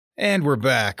And we're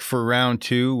back for round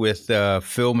two with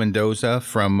Phil Mendoza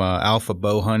from Alpha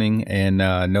Bow Hunting and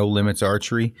No Limits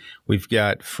Archery. We've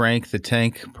got Frank the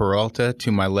Tank Peralta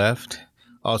to my left,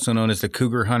 also known as the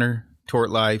Cougar Hunter, Tort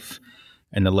Life,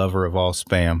 and the lover of all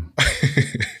spam.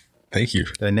 Thank you.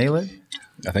 Did I nail it?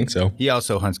 I think so. He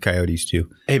also hunts coyotes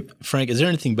too. Hey, Frank, is there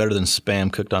anything better than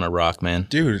spam cooked on a rock, man?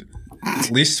 Dude,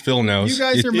 at least Phil knows. You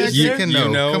guys are Mexican,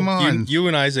 though. know, Come on. You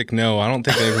and Isaac know. I don't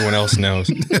think everyone else knows.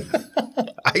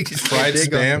 I just Fried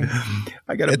spam.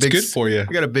 It's good for you. I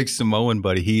got a big Samoan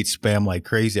buddy. He eats spam like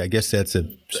crazy. I guess that's a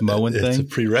Samoan It's a thing.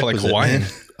 prerequisite. Like Hawaiian.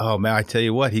 Oh, man, I tell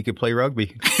you what, he could play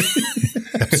rugby.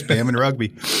 Spam and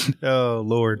rugby. Oh,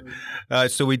 Lord.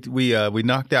 So we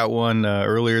knocked out one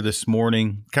earlier this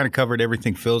morning, kind of covered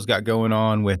everything Phil's got going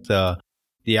on with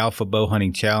the Alpha Bow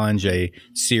Hunting Challenge, a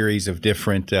series of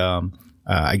different,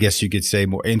 I guess you could say,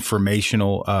 more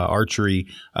informational archery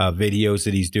videos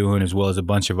that he's doing, as well as a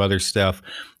bunch of other stuff.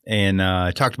 And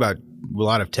talked about a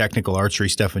lot of technical archery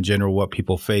stuff in general, what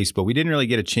people face, but we didn't really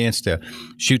get a chance to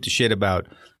shoot the shit about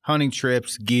hunting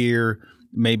trips, gear,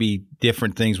 maybe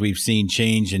different things we've seen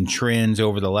change in trends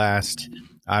over the last,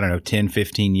 10,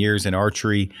 15 years in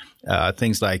archery,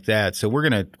 things like that. So we're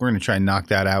gonna try and knock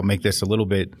that out, make this a little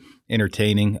bit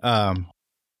entertaining. The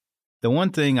one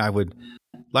thing I would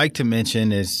like to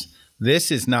mention is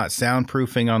this is not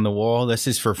soundproofing on the wall. This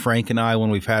is for Frank and I when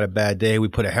we've had a bad day. We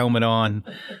put a helmet on,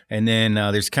 and then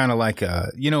there's kind of like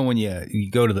when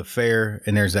you go to the fair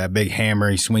and there's that big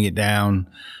hammer, you swing it down.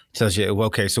 Tells you,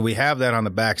 okay, so we have that on the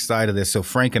back side of this. So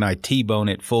Frank and I T-bone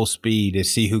it full speed to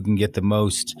see who can get the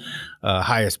most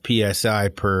highest PSI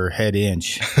per head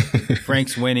inch.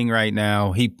 Frank's winning right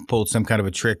now. He pulled some kind of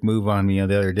a trick move on me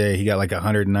the other day. He got like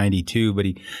 192, but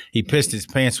he pissed his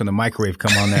pants when the microwave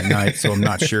come on that night. So I'm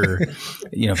not sure,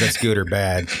 if that's good or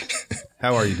bad.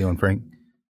 How are you doing, Frank?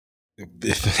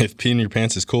 If peeing in your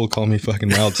pants is cool, call me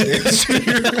fucking wild.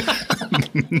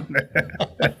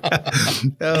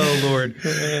 Oh, Lord.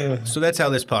 So that's how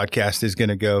this podcast is going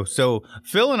to go. So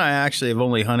Phil and I actually have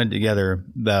only hunted together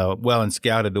and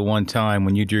scouted the one time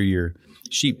when you drew your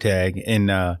sheep tag.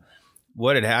 And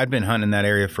I'd been hunting that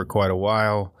area for quite a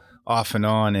while, off and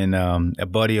on. And a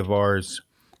buddy of ours,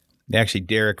 actually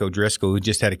Derek O'Driscoll, who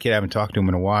just had a kid, I haven't talked to him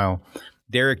in a while.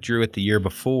 Derek drew it the year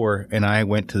before, and I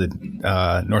went to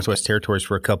the Northwest Territories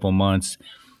for a couple of months.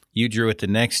 You drew it the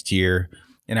next year.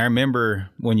 And I remember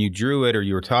when you drew it or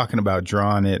you were talking about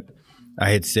drawing it,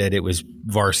 I had said it was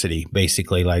varsity,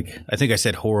 basically. Like, I think I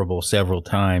said horrible several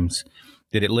times.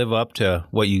 Did it live up to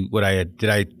did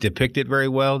I depict it very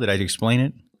well? Did I explain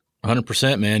it?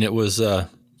 100%, man. It was,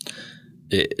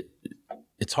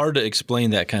 it's hard to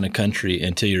explain that kind of country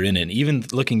until you're in it. And even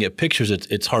looking at pictures,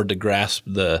 it's hard to grasp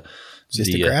the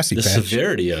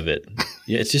severity of it.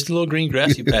 Yeah, it's just a little green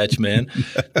grassy patch, man.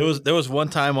 There was one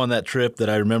time on that trip that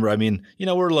I remember. I mean,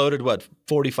 we're loaded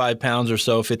 45 pounds or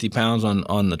so, 50 pounds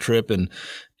on the trip, and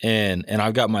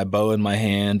I've got my bow in my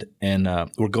hand, and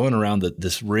we're going around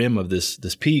this rim of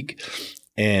this peak,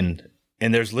 and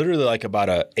there's literally like about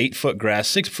a 6-foot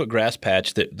grass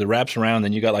patch that wraps around,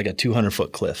 and you got like a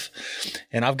 200-foot cliff.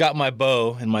 And I've got my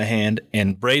bow in my hand,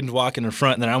 and Braden's walking in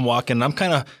front, and then I'm walking, and I'm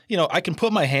kind of, I can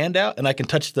put my hand out and I can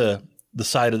touch the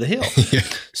side of the hill. Yeah.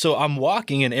 So I'm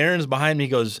walking, and Aaron's behind me,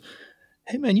 goes,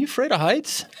 "Hey man, you afraid of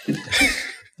heights?" And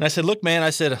I said, "Look, man,"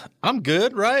 I said, "I'm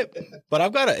good, right? But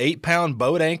I've got an 8-pound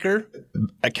boat anchor.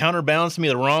 I counterbalanced me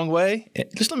the wrong way.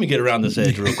 Just let me get around this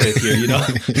edge real quick here,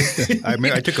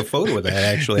 I took a photo of that,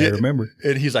 actually. I remember.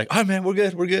 And he's like, "Oh, man, we're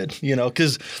good.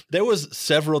 Because there was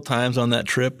several times on that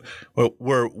trip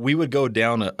where we would go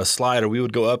down a slide or we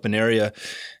would go up an area,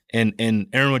 and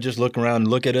Aaron would just look around and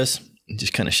look at us and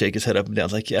just kind of shake his head up and down. I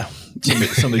was like, yeah,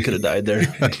 somebody could have died there.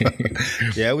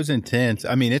 Yeah, it was intense.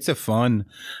 I mean, it's a fun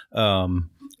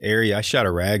area. I shot a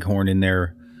raghorn in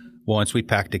there once. We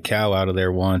packed a cow out of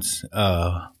there once.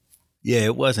 Yeah,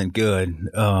 it wasn't good.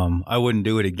 I wouldn't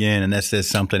do it again, and that says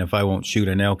something if I won't shoot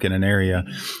an elk in an area.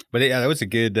 But yeah, that was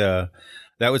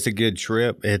a good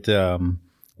trip. It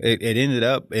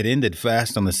ended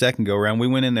fast on the second go around. We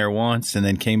went in there once and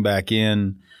then came back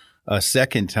in a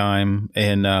second time,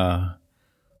 and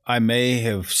I may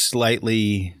have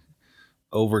slightly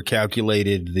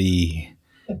overcalculated the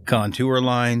contour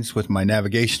lines with my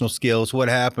navigational skills. What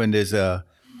happened is,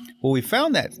 we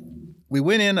found that we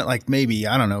went in at like maybe,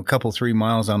 I don't know, a couple, 3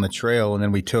 miles on the trail, and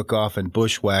then we took off and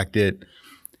bushwhacked it.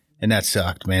 And that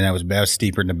sucked, man. That was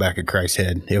steeper than the back of Christ's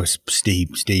head. It was steep.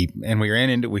 And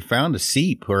we found a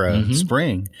seep or a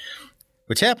spring,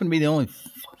 which happened to be the only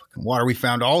fucking water we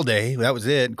found all day. That was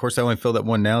it. Of course, I only filled up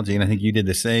one algae, and I think you did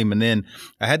the same. And then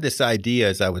I had this idea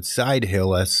as I would side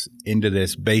hill us into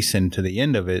this basin to the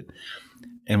end of it,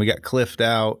 and we got cliffed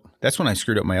out. That's when I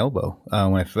screwed up my elbow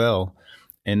when I fell.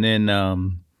 And then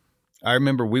I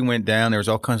remember we went down. There was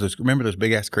all kinds of, remember those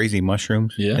big ass crazy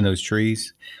mushrooms in those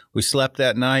trees? We slept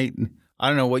that night. I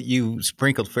don't know what you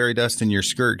sprinkled fairy dust in your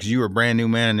skirt because you were a brand new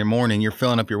man in the morning. You're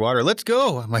filling up your water. Let's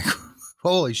go. I'm like,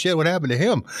 holy shit, what happened to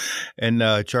him? And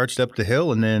charged up the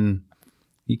hill, and then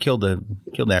you killed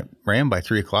that ram by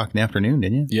 3 o'clock in the afternoon,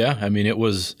 didn't you? Yeah, I mean, it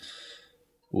was.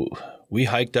 We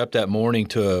hiked up that morning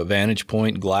to a vantage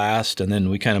point, glassed, and then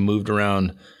we kind of moved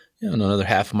around, another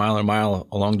half a mile or a mile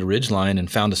along the ridgeline,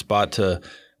 and found a spot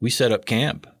we set up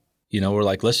camp. We're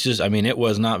like, let's just. I mean, it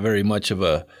was not very much of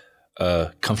a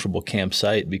comfortable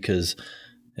campsite because,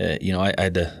 I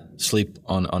had to sleep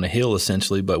on a hill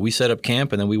essentially. But we set up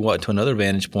camp, and then we went to another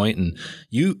vantage point, and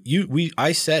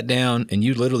I sat down, and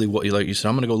you literally you said,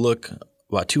 I'm going to go look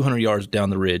about 200 yards down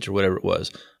the ridge or whatever it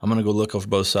was. I'm going to go look over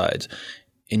both sides.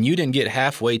 And you didn't get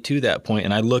halfway to that point,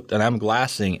 and I looked, and I'm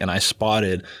glassing, and I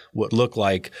spotted what looked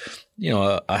like,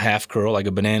 a half curl, like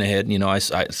a banana head.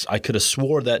 I could have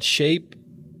swore that shape.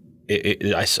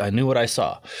 I knew what I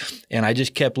saw, and I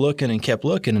just kept looking.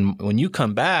 And when you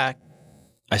come back,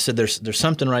 I said, "There's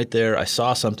something right there." I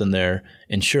saw something there,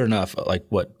 and sure enough, like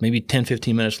maybe 10,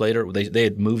 15 minutes later, they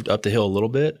had moved up the hill a little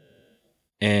bit.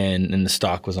 And the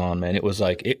stock was on, man. It was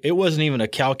like it wasn't even a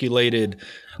calculated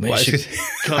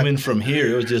coming from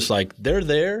here. It was just like they're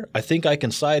there. I think I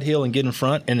can side hill and get in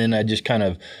front, and then I just kind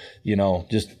of,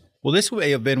 just. Well, this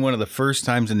may have been one of the first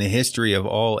times in the history of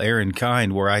all Aaron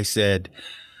kind where I said,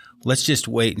 "Let's just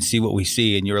wait and see what we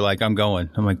see." And you were like, "I'm going."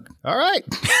 I'm like, "All right."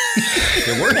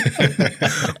 It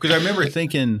worked because I remember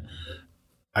thinking.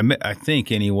 I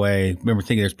think anyway, remember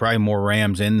thinking there's probably more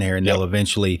rams in there, and they'll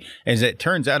eventually, as it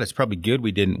turns out, it's probably good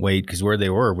we didn't wait because where they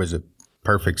were was a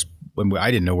perfect,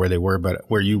 I didn't know where they were, but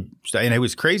where and it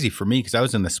was crazy for me because I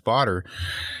was in the spotter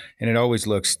and it always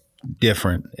looks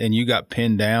different. And you got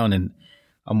pinned down and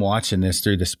I'm watching this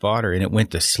through the spotter and it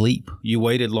went to sleep. You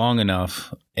waited long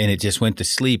enough and it just went to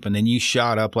sleep. And then you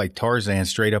shot up like Tarzan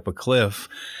straight up a cliff.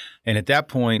 And at that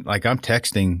point, like I'm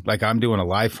texting, like I'm doing a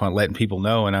live hunt, letting people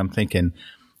know. And I'm thinking,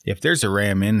 if there's a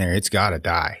ram in there, it's got to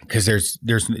die because there's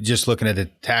just looking at the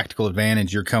tactical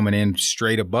advantage. You're coming in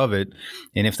straight above it.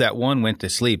 And if that one went to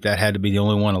sleep, that had to be the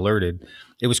only one alerted.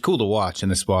 It was cool to watch in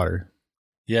the spotter.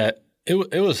 Yeah,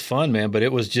 it was fun, man. But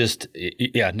it was just,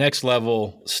 next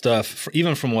level stuff,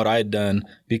 even from what I had done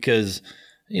because,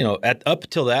 up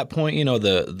till that point,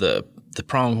 the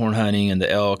pronghorn hunting and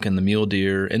the elk and the mule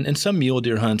deer and some mule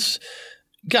deer hunts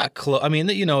got close. I mean,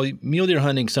 mule deer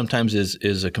hunting sometimes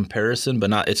is a comparison,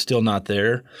 but it's still not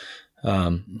there.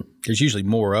 There's usually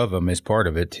more of them as part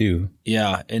of it too.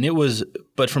 Yeah, and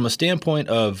but from a standpoint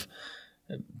of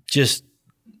just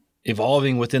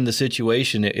evolving within the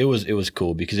situation, it was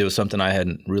cool because it was something I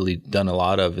hadn't really done a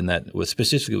lot of, and that was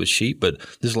specifically with sheep. But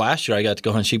this last year, I got to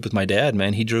go hunt sheep with my dad.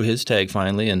 Man, he drew his tag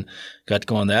finally, and got to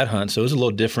go on that hunt. So it was a little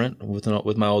different with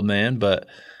my old man, but.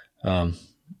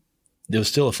 It was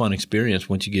still a fun experience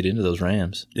once you get into those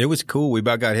rams. It was cool. We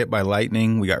about got hit by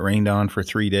lightning. We got rained on for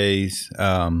 3 days.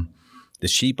 The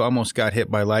sheep almost got hit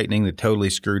by lightning that totally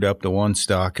screwed up the one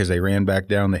stock because they ran back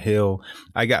down the hill.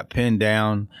 I got pinned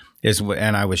down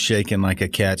and I was shaking like a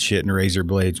cat shitting razor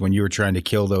blades when you were trying to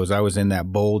kill those. I was in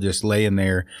that bowl just laying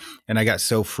there, and I got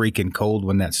so freaking cold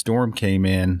when that storm came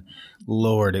in.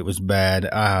 Lord, it was bad.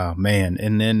 Ah, man.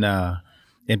 And then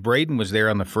and Braden was there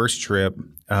on the first trip.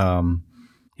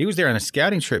 He was there on a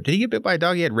scouting trip. Did he get bit by a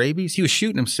dog? He had rabies. He was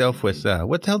shooting himself with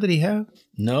what the hell did he have?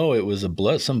 No, it was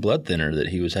some blood thinner that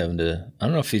he was having to. I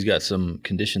don't know if he's got some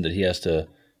condition that he has to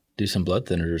do some blood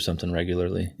thinners or something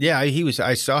regularly. Yeah, he was.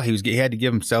 I saw he had to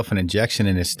give himself an injection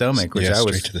in his stomach, which I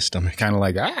was straight to the stomach, kind of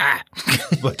like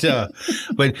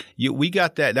but we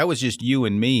got that. That was just you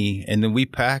and me, and then we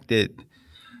packed it.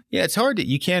 Yeah, it's hard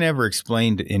you can't ever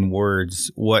explain in words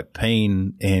what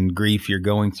pain and grief you're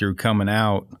going through coming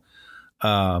out.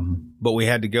 But we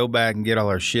had to go back and get all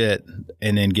our shit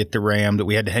and then get the ram that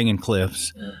we had to hang in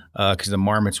cliffs because the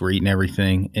marmots were eating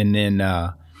everything, and then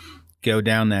go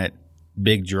down that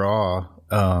big draw.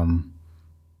 And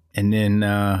then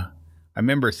I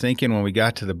remember thinking when we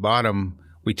got to the bottom,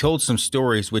 we told some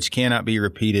stories which cannot be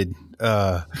repeated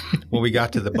when we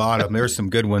got to the bottom. There were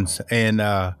some good ones. And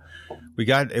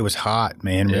it was hot,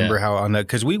 man. Remember how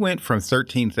because we went from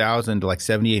 13,000 to like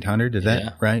 7,800. Is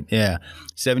that right? Yeah.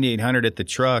 7,800 at the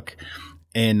truck.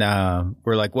 And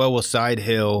we're like, well, we'll side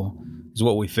hill is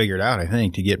what we figured out, I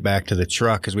think, to get back to the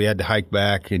truck because we had to hike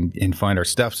back and find our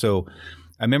stuff. So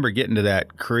I remember getting to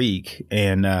that creek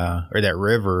and or that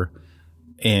river.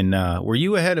 And were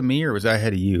you ahead of me or was I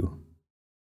ahead of you?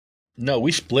 No,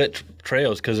 we split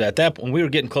trails because at that point, when we were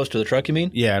getting close to the truck, you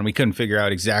mean? Yeah, and we couldn't figure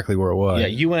out exactly where it was. Yeah,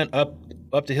 you went up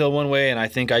the hill one way, and I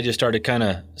think I just started kind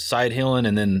of side hilling,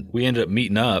 and then we ended up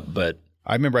meeting up. But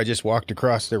I remember I just walked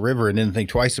across the river and didn't think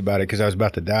twice about it because I was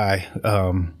about to die.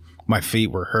 My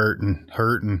feet were hurting.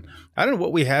 I don't know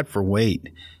what we had for weight.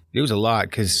 It was a lot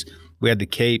because we had the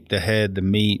cape, the head, the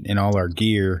meat, and all our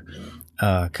gear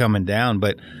coming down.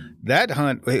 But that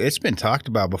hunt, it's been talked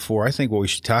about before. I think what we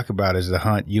should talk about is the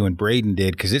hunt you and Braden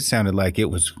did because it sounded like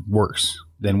it was worse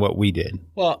than what we did.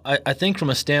 Well, I think from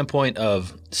a standpoint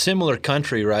of similar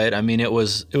country, right? I mean, it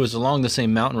was along the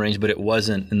same mountain range, but it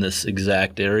wasn't in this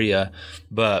exact area.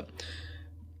 But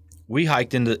we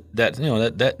hiked into that,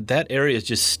 that area is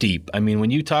just steep. I mean, when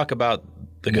you talk about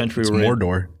the country we're in.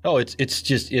 Mordor. Oh,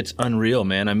 it's unreal,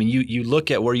 man. I mean, you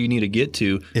look at where you need to get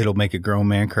to. It'll make a grown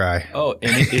man cry. Oh,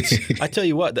 and it's I tell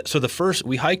you what. So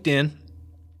we hiked in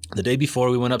the day before.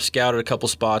 We went up, scouted a couple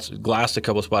spots, glassed a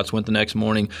couple spots. Went the next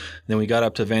morning. Then we got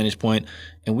up to Vantage Point,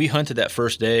 and we hunted that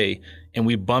first day. And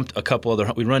we bumped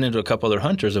we run into a couple other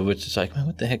hunters, of which it's like, man,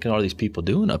 what the heck are all these people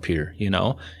doing up here,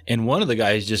 And one of the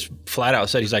guys just flat out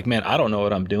said, he's like, man, I don't know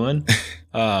what I'm doing.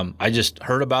 I just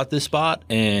heard about this spot,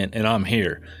 and I'm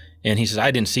here. And he says,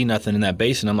 I didn't see nothing in that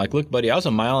basin. I'm like, look, buddy, I was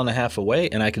 1.5 miles away,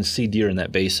 and I can see deer in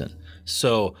that basin.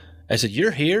 So I said,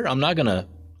 you're here. I'm not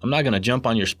gonna jump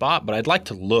on your spot, but I'd like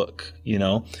to look,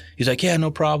 He's like, yeah, no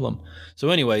problem. So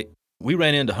anyway, we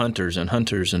ran into hunters,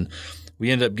 and we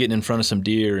ended up getting in front of some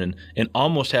deer and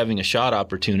almost having a shot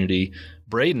opportunity.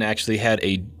 Braden actually had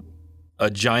a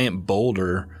giant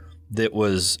boulder that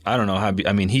was, I don't know how,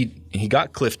 he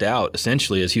got cliffed out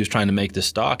essentially as he was trying to make this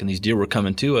stalk, and these deer were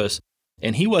coming to us.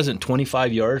 And he wasn't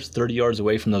 25 yards, 30 yards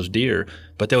away from those deer,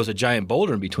 but there was a giant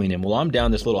boulder in between him. Well, I'm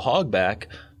down this little hogback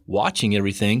watching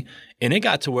everything, and it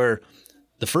got to where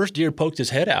the first deer poked his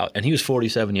head out, and he was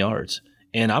 47 yards.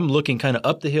 And I'm looking kind of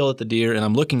up the hill at the deer, and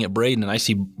I'm looking at Braden, and I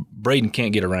see Braden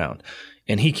can't get around,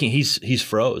 and he's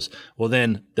froze. Well,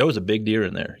 then there was a big deer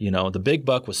in there. The big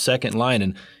buck was second line,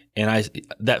 and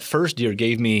that first deer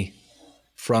gave me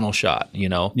frontal shot.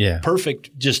 Yeah,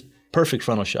 perfect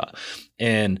frontal shot,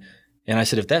 and I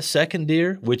said, if that second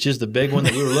deer, which is the big one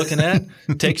that we were looking at,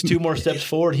 takes 2 more steps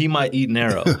forward, he might eat an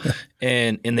arrow,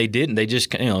 and they didn't. They just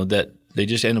They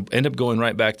just end up going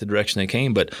right back the direction they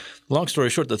came. But long story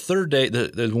short, the third day,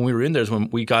 when we were in there is when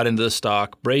we got into the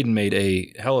stock. Braden made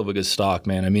a hell of a good stock,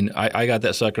 man. I mean, I got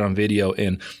that sucker on video,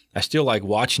 and I still like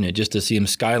watching it just to see him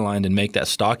skylined and make that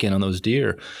stock in on those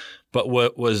deer. But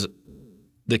what was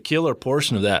the killer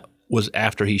portion of that was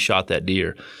after he shot that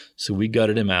deer. So we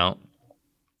gutted him out,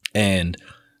 and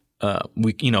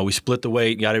we split the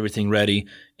weight, got everything ready,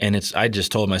 and I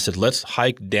just told him, I said, let's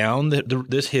hike down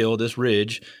this hill, this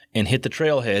ridge, and hit the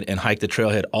trailhead and hike the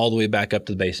trailhead all the way back up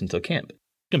to the base until camp.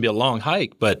 It's going to be a long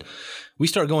hike, but we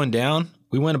start going down.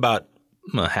 We went about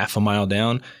 0.5 mile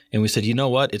down, and we said, you know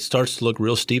what? It starts to look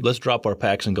real steep. Let's drop our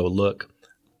packs and go look.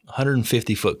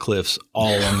 150-foot cliffs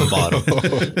all along the bottom.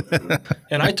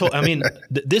 And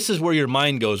this is where your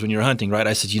mind goes when you're hunting, right?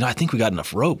 I said, I think we got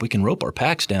enough rope. We can rope our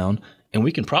packs down, and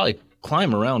we can probably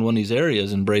climb around one of these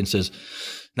areas. And Braden says,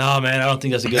 no, man, I don't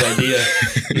think that's a good idea.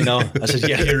 I said,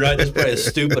 yeah, you're right. That's probably a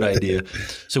stupid idea.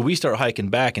 So we start hiking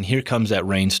back, and here comes that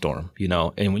rainstorm,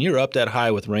 and when you're up that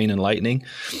high with rain and lightning,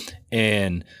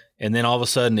 and then all of a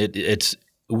sudden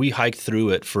we hiked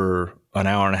through it for an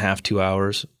hour and a half, 2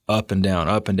 hours, up and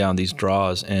down these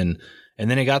draws. And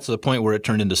then it got to the point where it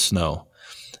turned into snow,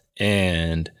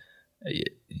 and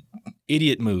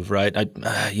idiot move, right?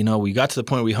 We got to the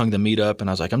point where we hung the meat up, and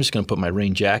I was like, I'm just going to put my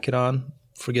rain jacket on.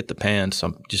 Forget the pants.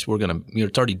 It's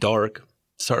already dark.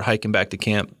 Start hiking back to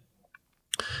camp.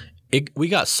 We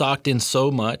got socked in so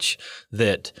much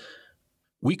that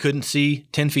we couldn't see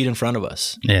 10 feet in front of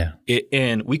us. Yeah.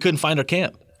 And we couldn't find our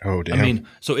camp. Oh, damn.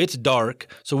 So it's dark.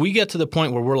 So we get to the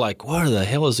point where we're like, where the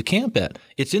hell is the camp at?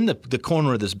 It's in the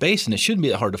corner of this basin. It shouldn't be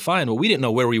that hard to find. Well, we didn't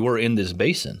know where we were in this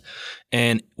basin.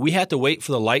 And we had to wait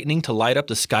for the lightning to light up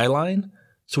the skyline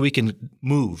so we can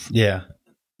move. Yeah.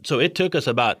 So it took us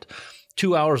about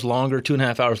 2 hours longer,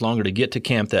 2.5 hours longer to get to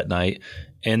camp that night.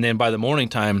 And then by the morning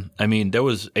time, there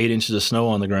was 8 inches of snow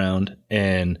on the ground,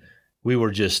 and we were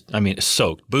just,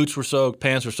 soaked. Boots were soaked,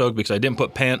 pants were soaked because I didn't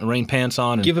put rain pants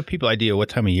on. Give people an idea what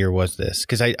time of year was this,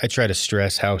 because I try to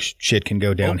stress how shit can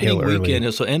go downhill early.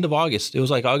 Weekend, so end of August. It was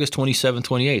like August 27th,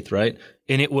 28th, right?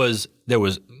 And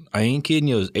I ain't kidding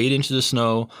you, it was 8 inches of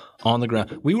snow on the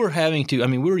ground. We were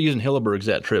we were using Hillebergs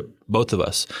that trip, both of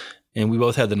us. And we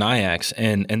both had the Nyax,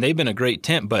 and they've been a great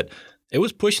tent, but it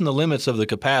was pushing the limits of the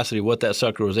capacity of what that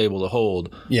sucker was able to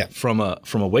hold. Yeah. From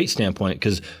a weight standpoint,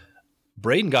 because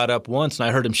Braden got up once and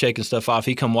I heard him shaking stuff off.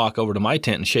 He come walk over to my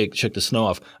tent and shook the snow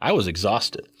off. I was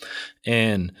exhausted.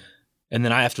 And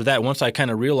then after that, once I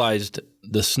kind of realized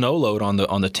the snow load on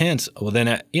the tents, well,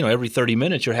 then every 30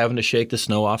 minutes you're having to shake the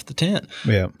snow off the tent.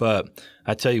 Yeah. But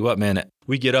I tell you what, man,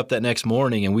 we get up that next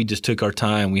morning and we just took our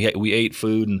time. We ate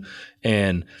food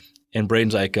and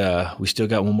Braden's like, we still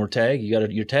got one more tag. You got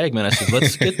your tag, man. I said,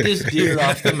 let's get this deer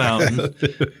off the mountain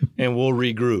and we'll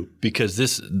regroup because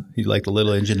this. He's like the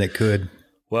little engine that could.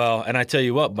 Well, and I tell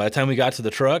you what, by the time we got to the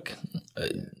truck,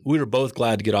 we were both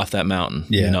glad to get off that mountain.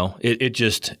 Yeah. You know,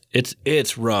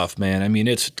 it's rough, man. I mean,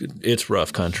 it's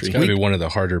rough country. It's got to be one of the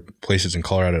harder places in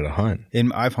Colorado to hunt.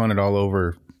 And I've hunted all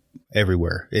over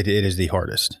everywhere. It is the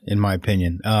hardest, in my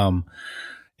opinion.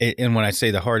 And when I say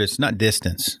the hardest, not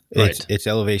distance. Right. It's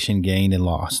elevation gained and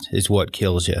lost is what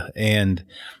kills you. And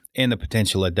the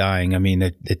potential of dying. I mean,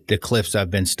 the cliffs I've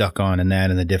been stuck on and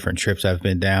the different trips I've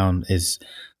been down is,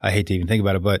 I hate to even think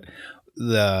about it, but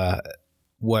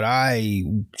what I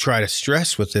try to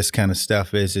stress with this kind of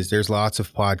stuff is there's lots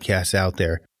of podcasts out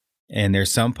there, and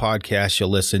there's some podcasts you'll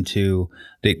listen to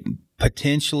that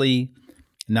potentially,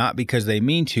 not because they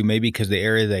mean to, maybe because the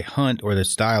area they hunt or the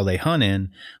style they hunt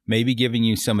in, maybe giving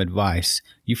you some advice.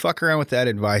 You fuck around with that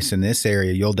advice in this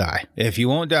area, you'll die. If you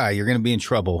won't die, you're going to be in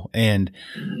trouble. And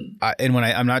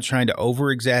I'm not trying to over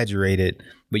exaggerate it,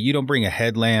 but you don't bring a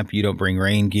headlamp, you don't bring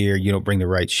rain gear, you don't bring the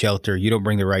right shelter, you don't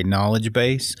bring the right knowledge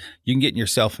base, you can get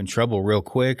yourself in trouble real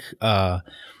quick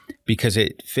because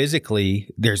physically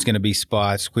there's going to be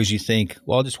spots because you think,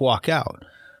 well, I'll just walk out.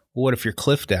 Well, what if you're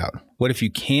cliffed out? What if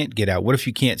you can't get out? What if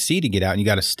you can't see to get out and you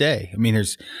got to stay? I mean,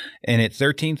 and at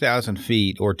 13,000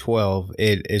 feet or 12,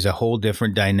 it is a whole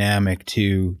different dynamic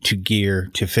to gear,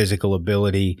 to physical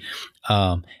ability.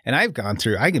 And I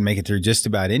can make it through just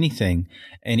about anything.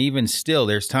 And even still,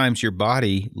 there's times your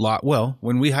body,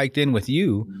 when we hiked in with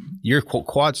you, your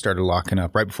quad started locking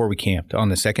up right before we camped on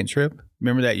the second trip.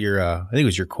 Remember that I think it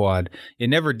was your quad. It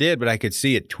never did, but I could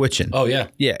see it twitching. Oh, yeah.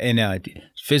 Yeah. And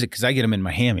physics, because I get them in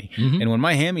my hammy. Mm-hmm. And when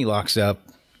my hammy locks up,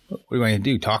 what are you going to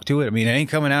do? Talk to it? I mean, it ain't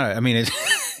coming out. I mean,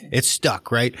 it's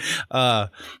stuck, right?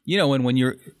 When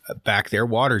you're back there,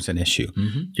 water's an issue.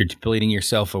 Mm-hmm. You're depleting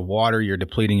yourself of water. You're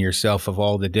depleting yourself of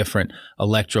all the different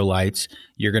electrolytes.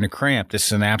 You're going to cramp the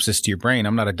synapses to your brain.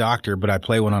 I'm not a doctor, but I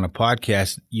play one on a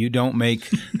podcast. You don't make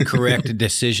correct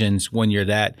decisions when you're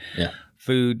that. Yeah.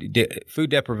 Food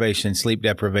deprivation, sleep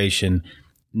deprivation,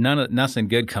 nothing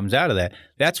good comes out of that.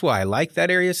 That's why I like that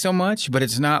area so much, but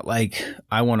it's not like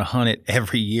I want to hunt it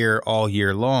every year, all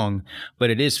year long,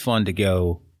 but it is fun to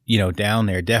go, down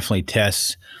there. Definitely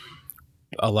tests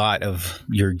a lot of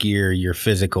your gear, your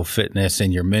physical fitness,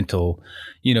 and your mental,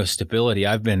 stability.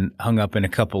 I've been hung up in a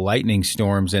couple lightning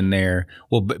storms in there.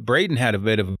 Well, Braden had a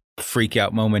bit of a freak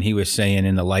out moment, he was saying,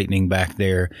 in the lightning back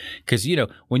there. Because,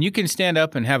 when you can stand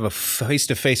up and have a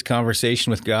face-to-face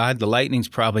conversation with God, the lightning's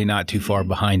probably not too far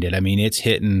behind it. I mean, it's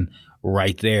hitting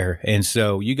right there. And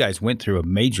so you guys went through a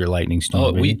major lightning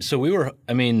storm.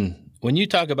 When you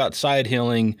talk about side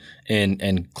hilling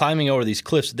and climbing over these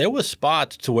cliffs, there was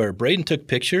spots to where Braden took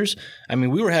pictures. I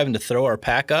mean, we were having to throw our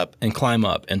pack up and climb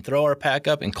up and throw our pack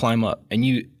up and climb up. And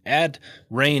you add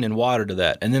rain and water to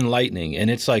that and then lightning. And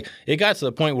it's like, it got to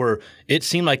the point where it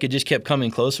seemed like it just kept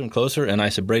coming closer and closer. And I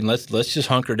said, Braden, let's just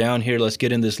hunker down here. Let's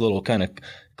get in this little kind of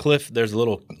cliff. There's a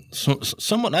little,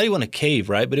 somewhat, not even a cave,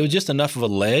 right? But it was just enough of a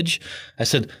ledge. I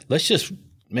said, let's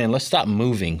stop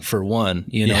moving for one,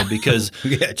 because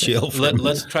chill.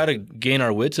 Let's try to gain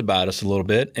our wits about us a little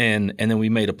bit. And then we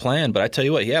made a plan. But I tell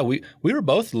you what, we were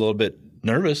both a little bit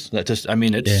nervous. There's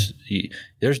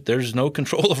no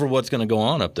control over what's going to go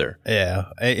on up there. Yeah.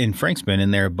 And Frank's been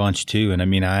in there a bunch too. And I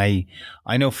mean, I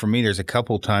know for me, there's a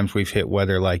couple times we've hit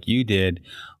weather like you did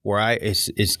where it's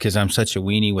because I'm such a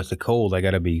weenie with the cold. I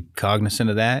got to be cognizant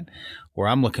of that, where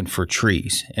I'm looking for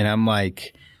trees and I'm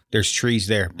like, there's trees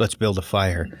there. Let's build a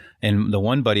fire. And the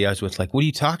one buddy I was with, like, what are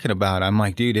you talking about? I'm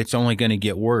like, dude, it's only going to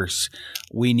get worse.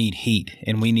 We need heat,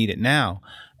 and we need it now.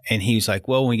 And he's like,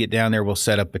 well, when we get down there, we'll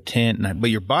set up a tent. But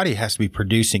your body has to be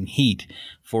producing heat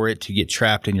for it to get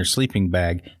trapped in your sleeping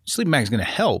bag. Sleeping bag's going to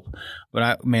help. But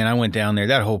I went down there.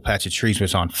 That whole patch of trees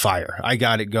was on fire. I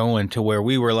got it going to where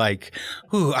we were like,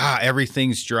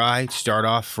 everything's dry. Start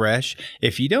off fresh.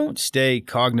 If you don't stay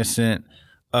cognizant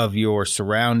of your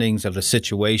surroundings, of the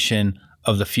situation,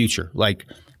 of the future. Like,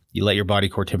 you let your body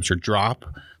core temperature drop,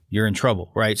 you're in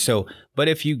trouble, right? So, but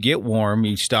if you get warm,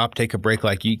 you stop, take a break,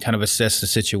 like you kind of assess the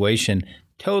situation,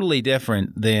 totally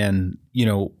different than,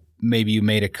 maybe you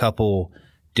made a couple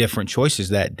different choices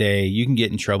that day. You can get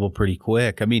in trouble pretty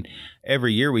quick. I mean,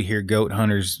 every year we hear goat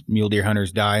hunters, mule deer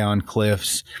hunters die on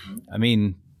cliffs. I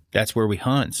mean, that's where we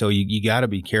hunt. So you got to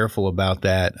be careful about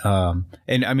that.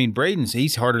 And I mean, Braden's,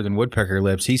 he's harder than woodpecker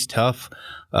lips. He's tough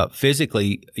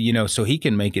physically, so he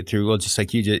can make it through. Well, just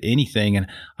like you did anything. And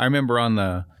I remember on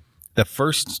the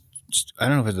first, I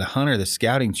don't know if it was the hunt or the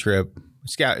scouting trip,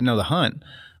 the hunt,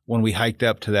 when we hiked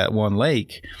up to that one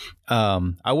lake,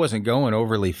 I wasn't going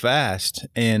overly fast.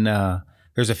 And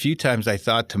there's a few times I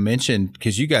thought to mention,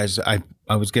 because you guys, I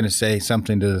was going to say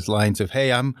something to the lines of,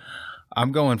 hey, I'm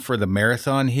going for the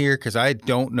marathon here because I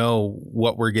don't know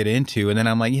what we're getting into. And then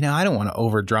I'm like, I don't want to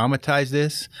over dramatize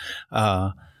this.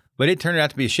 But it turned out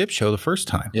to be a ship show the first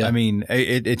time. Yeah. I mean,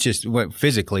 it just went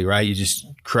physically, right? You just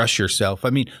crush yourself.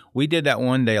 I mean, we did that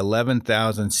one day,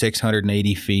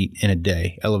 11,680 feet in a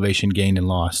day, elevation gained and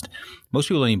lost. Most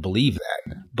people don't even believe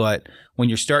that. But when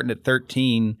you're starting at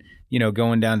 13,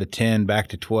 going down to 10, back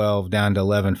to 12, down to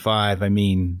 11.5, I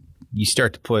mean, you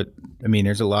start to put,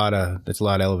 there's a lot of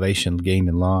elevation gained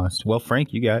and lost. Well,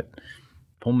 Frank, you got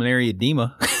pulmonary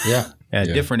edema. Yeah.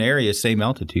 Different areas, same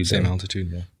altitude. Same altitude,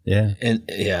 yeah. Yeah. And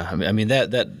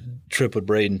that trip with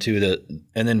Braden too,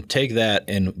 and then take that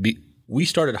we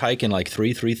started hiking like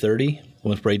 3:30.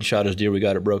 Once Braden shot his deer, we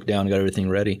got it broke down, got everything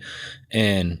ready.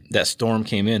 And that storm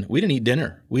came in. We didn't eat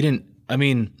dinner.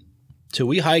 Till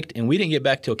we hiked and we didn't get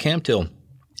back till camp till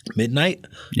midnight.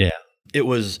 Yeah. It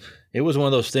was one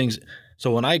of those things.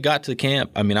 So when I got to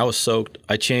camp, I was soaked.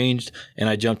 I changed and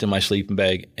I jumped in my sleeping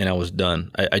bag and I was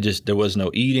done. There was no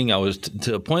eating. I was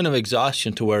to a point of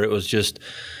exhaustion to where it was just,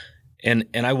 and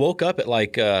I woke up at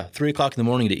like 3 o'clock in the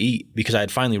morning to eat because I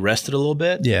had finally rested a little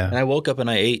bit. Yeah. And I woke up and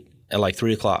I ate at like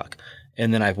 3 o'clock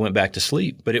and then I went back to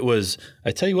sleep. But it was,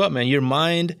 I tell you what, man, your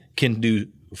mind can do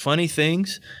funny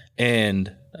things,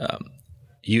 and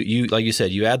you like you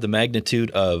said, you add the magnitude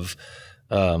of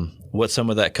what some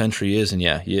of that country is, and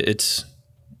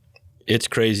it's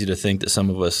crazy to think that some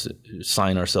of us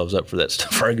sign ourselves up for that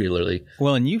stuff regularly.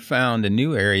 Well, and you found a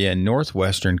new area in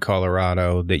northwestern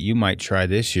Colorado that you might try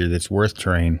this year that's worth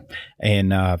trying.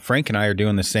 And Frank and I are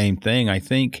doing the same thing. I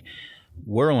think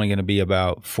we're only going to be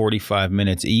about 45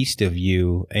 minutes east of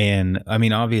you. And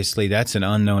obviously that's an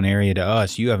unknown area to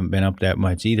us. You haven't been up that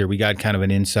much either. We got kind of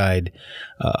an inside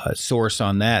source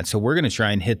on that. So we're going to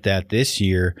try and hit that this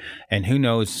year. And who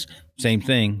knows, same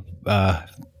thing.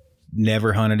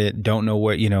 Never hunted it, don't know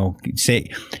what,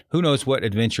 who knows what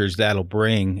adventures that'll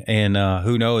bring. And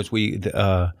who knows,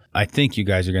 I think you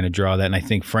guys are going to draw that, and I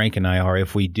think Frank and I are.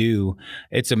 If we do,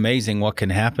 it's amazing what can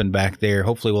happen back there.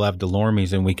 Hopefully we'll have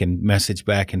DeLorme's and we can message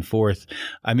back and forth.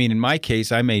 In my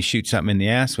case, I may shoot something in the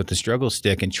ass with the struggle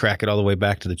stick and track it all the way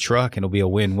back to the truck, and it'll be a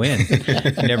win-win.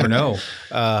 You never know.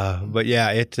 But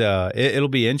yeah, it'll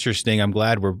be interesting. I'm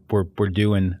glad we're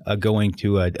doing going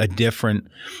to a different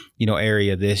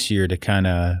area this year to kind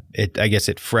of, I guess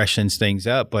it freshens things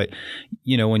up. But,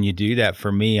 when you do that,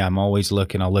 for me, I'm always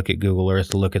I'll look at Google Earth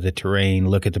to look at the terrain,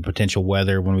 look at the potential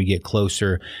weather when we get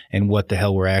closer and what the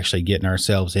hell we're actually getting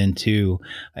ourselves into.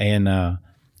 And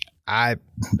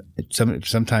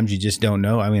sometimes you just don't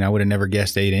know. I would have never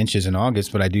guessed 8 inches in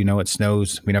August, but I do know it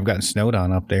snows. I've gotten snowed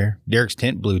on up there. Derek's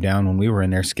tent blew down when we were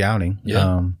in there scouting.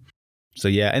 Yeah. So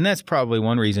yeah, and that's probably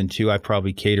one reason too. I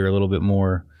probably cater a little bit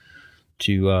more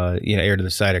to err to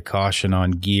the side of caution on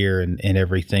gear and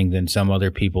everything than some other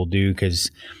people do,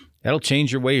 because that'll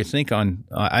change your way you think on.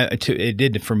 It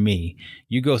did for me.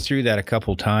 You go through that a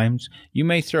couple times, you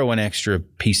may throw an extra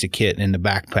piece of kit in the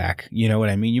backpack. You know what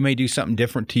I mean? You may do something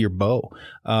different to your bow.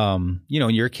 In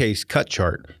your case, cut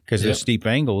chart, because there's steep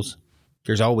angles.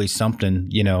 There's always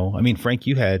something. Frank,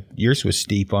 you had yours was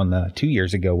steep on the 2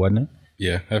 years ago, wasn't it?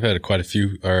 Yeah, I've had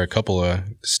a couple of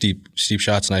steep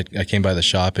shots, and I came by the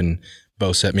shop and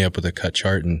Bo set me up with a cut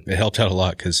chart, and it helped out a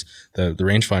lot because the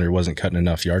rangefinder wasn't cutting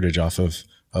enough yardage off of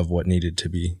what needed to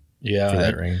be for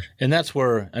that range. And that's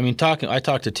where, I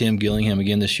talked to Tim Gillingham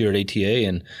again this year at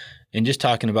ATA and just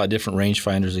talking about different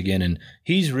rangefinders again. And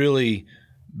he's really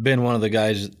been one of the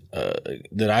guys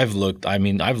that I've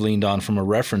leaned on from a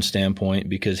reference standpoint,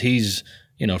 because he's,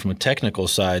 from a technical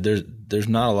side, there's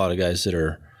not a lot of guys that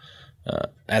are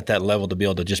at that level to be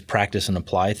able to just practice and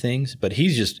apply things. But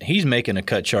he's making a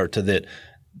cut chart to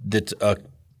that's a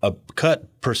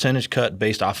percentage cut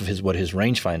based off of what his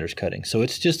rangefinder's cutting. So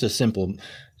it's just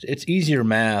it's easier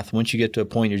math once you get to a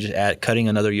point you're just cutting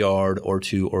another yard or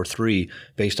 2 or 3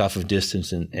 based off of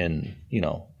distance and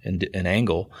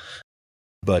angle.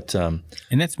 But and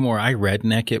that's more, I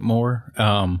redneck it more.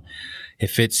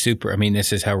 If it's super,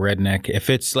 this is how redneck. If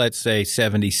it's, let's say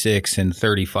 76 and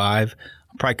 35,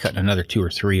 I'm probably cutting another 2 or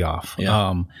 3 off.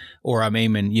 Yeah. Or I'm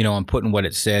aiming, I'm putting what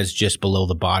it says just below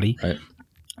the body. Right.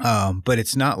 But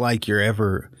it's not like you're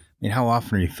ever mean, how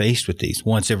often are you faced with these?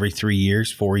 Once every 3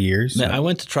 years, 4 years? Man, I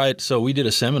went to try it. So we did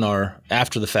a seminar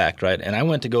after the fact, right? And I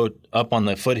went to go up on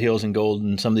the foothills in Gold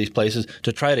and some of these places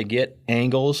to try to get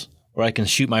angles where I can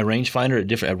shoot my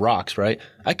rangefinder at rocks, right?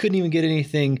 I couldn't even get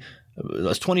anything. It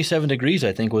was 27 degrees,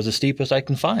 I think, was the steepest I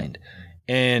can find.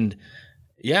 And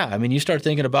yeah, I mean, you start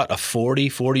thinking about a 40,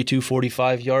 42,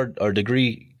 45 yard or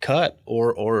degree cut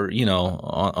or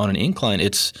on an incline.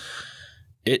 It's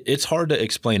hard to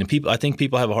explain, and I think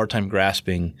people have a hard time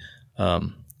grasping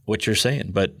what you're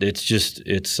saying. But there's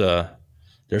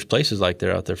places like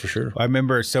that out there for sure. I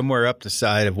remember somewhere up the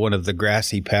side of one of the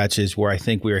grassy patches where I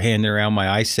think we were handing around my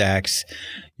ice axe.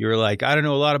 You were like, I don't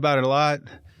know a lot about it a lot.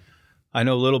 I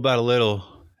know a little about a little.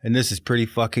 And this is pretty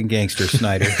fucking gangster,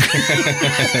 Snyder.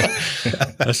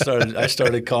 I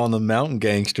started calling them mountain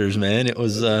gangsters, man. It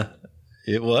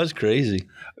was crazy.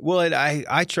 Well,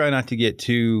 I try not to get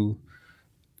too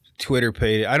Twitter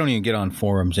page. I don't even get on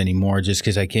forums anymore just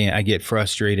because I can't. I get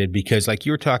frustrated because, like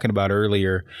you were talking about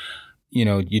earlier,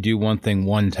 you do one thing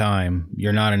one time,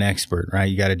 you're not an expert, right?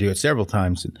 You got to do it several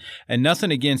times. And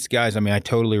nothing against guys. I mean, I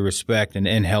totally respect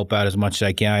and help out as much as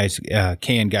I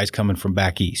can guys coming from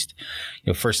back east.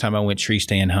 First time I went tree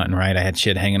stand hunting, right? I had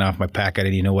shit hanging off my pack. I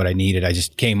didn't even know what I needed. I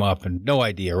just came up and no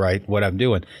idea, right, what I'm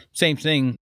doing. Same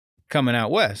thing coming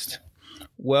out west.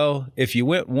 Well, if you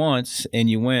went once and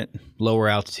you went lower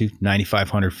altitude,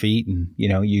 9,500 feet, and,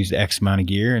 used X amount of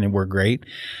gear and it worked great,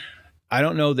 I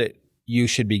don't know that you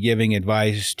should be giving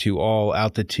advice to all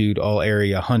altitude, all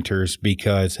area hunters,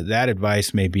 because that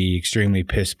advice may be extremely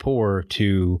piss poor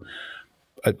to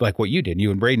like what you did,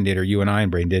 you and Braden did, or you and I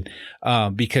and Braden did,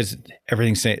 because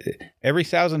every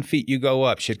 1,000 feet you go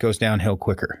up, shit goes downhill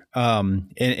quicker.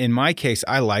 In my case,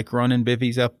 I like running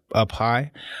bivvies up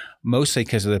high, mostly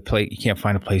because of you can't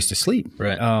find a place to sleep.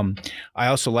 Right. I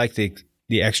also like the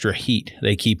extra heat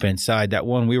they keep inside. That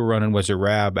one we were running was a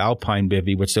Rab Alpine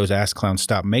bivvy, which those ass clowns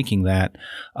stopped making that.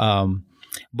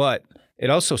 But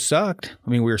it also sucked. I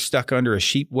mean, we were stuck under a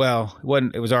sheep. Well,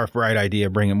 it was our bright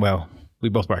idea we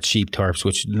both brought sheep tarps,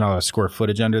 which is not a lot of square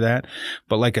footage under that.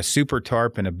 But like a super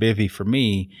tarp and a bivvy for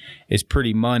me is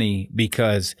pretty money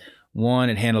because, one,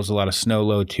 it handles a lot of snow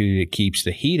load, two, it keeps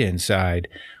the heat inside.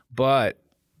 But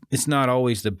it's not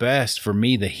always the best. For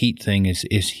me, the heat thing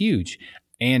is huge.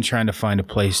 And trying to find a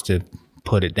place to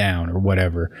put it down or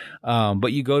whatever.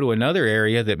 But you go to another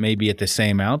area that may be at the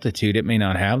same altitude, it may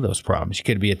not have those problems. You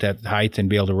could be at that height and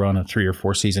be able to run a 3 or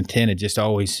 4 season 10. It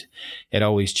always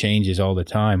changes all the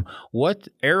time. What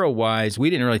arrow-wise, we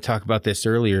didn't really talk about this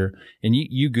earlier, and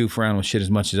you goof around with shit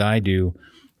as much as I do.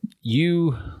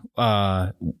 You're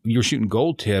shooting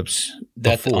gold tips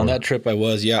before. On that trip I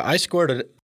was, yeah. I scored a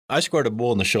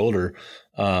bull in the shoulder.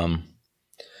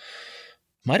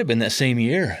 Might have been that same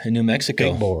year in New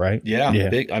Mexico. Big bull, right? Yeah.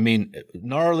 Big. I mean,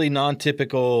 gnarly,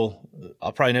 non-typical.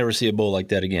 I'll probably never see a bull like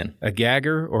that again. A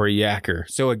gagger or a yacker?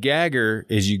 So a gagger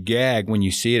is you gag when you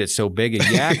see it. It's so big. A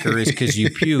yacker is because you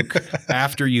puke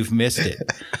after you've missed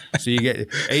it. So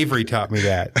Avery taught me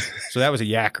that. So that was a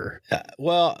yacker.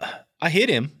 Well, I hit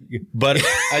him, but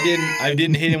I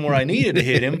didn't hit him where I needed to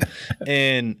hit him.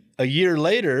 And a year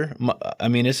later, I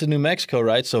mean, it's in New Mexico,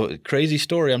 right? So crazy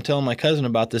story. I'm telling my cousin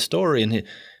about this story, and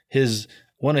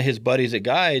one of his buddies at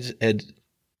Guides had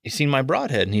seen my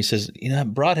broadhead, and he says,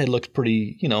 that broadhead looks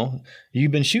pretty,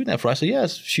 you've been shooting that for? I said, yeah, I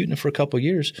was shooting it for a couple of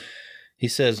years. He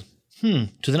says,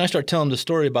 So then I start telling him the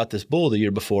story about this bull the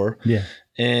year before. Yeah.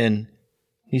 And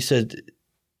he said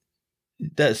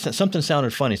that something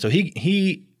sounded funny. So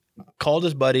he called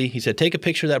his buddy. He said, take a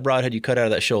picture of that broadhead you cut out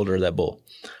of that shoulder of that bull.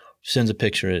 Sends a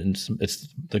picture, and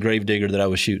it's the grave digger that I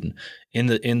was shooting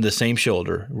in the same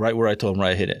shoulder, right where I told him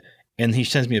where I hit it. And he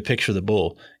sends me a picture of the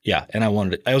bull. Yeah, and I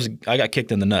wanted it. I got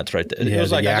kicked in the nuts right there. Yeah, it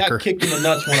was like yacker. I got kicked in the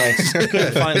nuts when I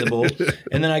couldn't find the bull,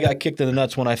 and then I got kicked in the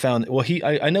nuts when I found. Well,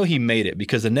 I know he made it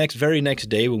because the very next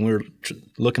day when we were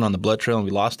looking on the blood trail and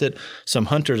we lost it, some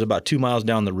hunters about 2 miles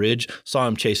down the ridge saw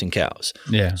him chasing cows.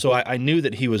 Yeah. So I knew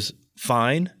that he was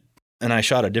fine, and I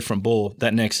shot a different bull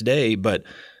that next day, but.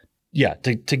 Yeah,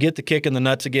 to get the kick in the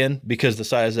nuts again because the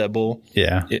size of that bull.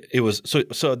 Yeah, it was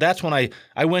so. That's when I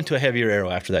went to a heavier arrow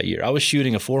after that year. I was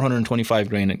shooting a 425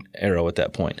 grain arrow at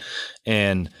that point,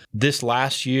 and this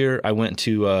last year I went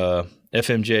to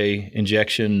FMJ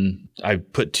injection. I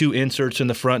put 2 inserts in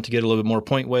the front to get a little bit more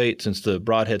point weight since the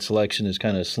broadhead selection is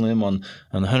kind of slim on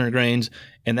the 100 grains,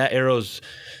 and that arrow's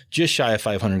just shy of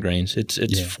 500 grains. It's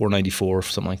 494,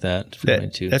 something like that.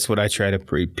 492. That's what I try to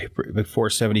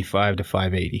 475 to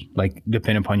 580, like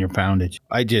depending upon your poundage.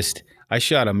 I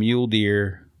shot a mule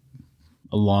deer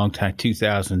a long time,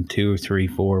 2002 or 3,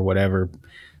 4, whatever,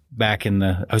 back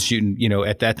I was shooting,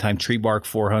 at that time, tree bark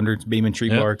 400s, Beeman tree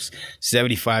barks,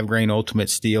 75 grain ultimate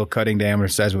steel, cutting diameter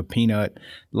size of a peanut,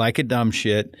 like a dumb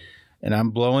shit. And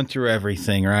I'm blowing through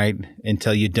everything, right?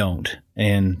 Until you don't.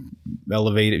 And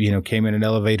elevated, came in an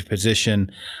elevated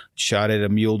position, shot at a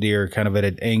mule deer kind of at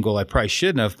an angle I probably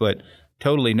shouldn't have, but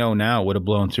totally know now would have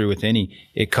blown through with any.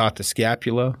 It caught the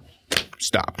scapula,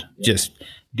 stopped. Just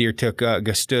deer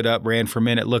stood up, ran for a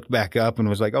minute, looked back up and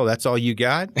was like, oh, that's all you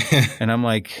got? And I'm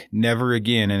like, never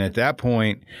again. And at that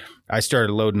point, I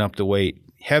started loading up the weight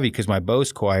heavy because my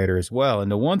bow's quieter as well.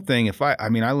 And the one thing,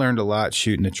 I learned a lot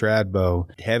shooting a trad bow.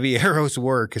 Heavy arrows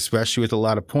work, especially with a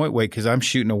lot of point weight, because I'm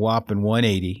shooting a whopping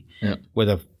 180 with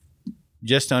a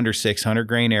just under 600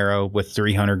 grain arrow with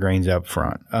 300 grains up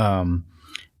front.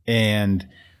 And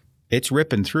it's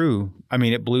ripping through.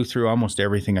 It blew through almost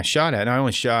everything I shot at. And I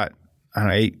only shot,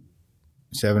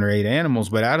 7 or 8 animals,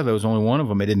 but out of those, only one of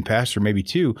them it didn't pass through, maybe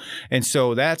 2. And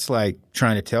so that's like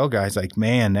trying to tell guys, like,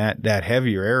 man, that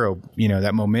heavier arrow,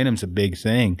 that momentum's a big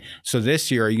thing. So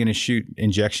this year, are you going to shoot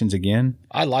injections again?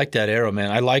 I like that arrow,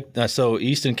 man. So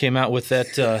Easton came out with that.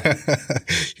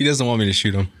 He doesn't want me to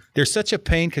shoot him. They're such a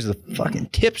pain because of the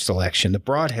fucking tip selection, the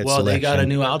broadhead selection. Well, they got a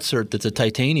new outsert that's a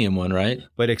titanium one, right?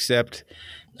 But except...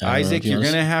 Isaac, you're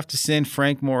going to have to send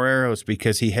Frank more arrows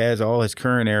because he has all his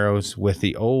current arrows with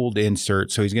the old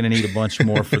insert, so he's going to need a bunch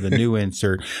more for the new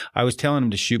insert. I was telling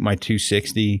him to shoot my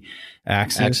 260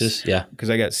 Axis, yeah, because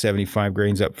I got 75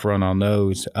 grains up front on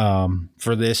those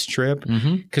for this trip,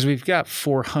 because we've got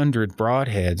 400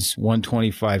 broadheads,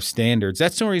 125 standards.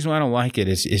 That's the only reason why I don't like it.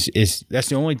 Is that's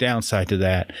the only downside to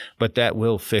that, but that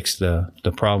will fix the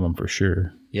problem for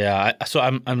sure. Yeah, so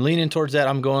I'm leaning towards that.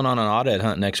 I'm going on an audit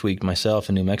hunt next week myself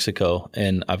in New Mexico,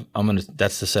 and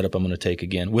that's the setup I'm gonna take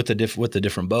again with the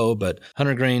different bow, but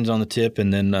 100 grains on the tip,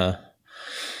 and then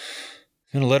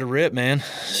gonna let it rip, man.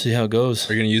 See how it goes.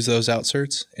 Are you gonna use those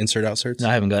insert ouserts? No,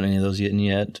 I haven't got any of those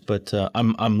yet, but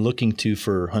I'm looking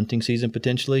for hunting season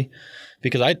potentially,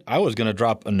 because I was gonna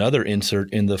drop another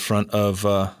insert in the front of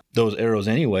those arrows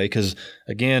anyway, because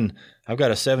again I've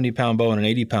got a 70-pound bow and an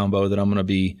 80-pound bow that I'm gonna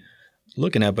be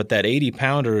looking at, but that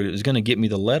 80-pounder is going to get me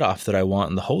the let off that I want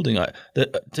in the holding.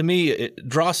 To me,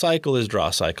 draw cycle is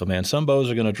draw cycle, man. Some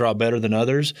bows are going to draw better than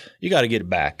others. You got to get it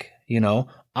back.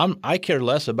 I care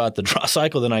less about the draw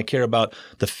cycle than I care about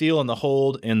the feel and the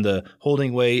hold and the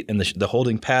holding weight and the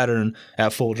holding pattern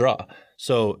at full draw.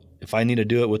 So if I need to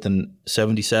do it with a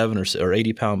 77 or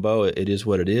 80-pound bow, it is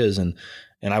what it is, and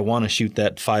I want to shoot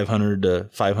that 500 to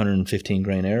 515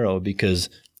 grain arrow because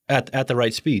at the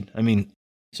right speed.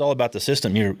 It's all about the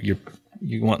system. You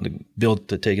want the build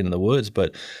to take into the woods,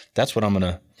 but that's what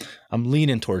I'm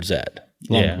leaning towards that.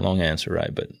 Long answer,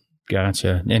 right? But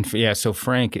gotcha. And so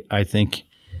Frank, I think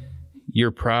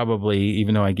you're probably,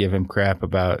 even though I give him crap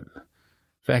about,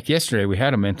 in fact, yesterday we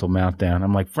had a mental meltdown.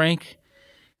 I'm like, Frank,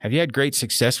 have you had great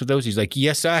success with those? He's like,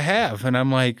 yes, I have. And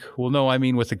I'm like, well, no, I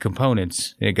mean with the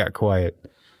components. And it got quiet.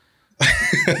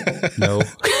 No,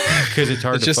 because it's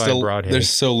hard to find broadheads. They're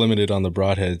so limited on the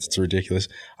broadheads. It's ridiculous.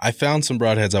 I found some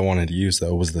broadheads I wanted to use,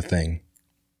 though, was the thing.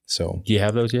 So, do you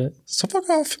have those yet? So fuck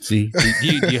off. See,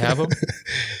 do you have them?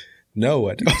 No,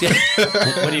 I don't.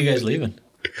 When are you guys leaving?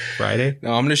 Friday?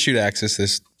 No, I'm going to shoot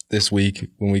Axis this week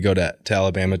when we go to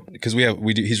Alabama, because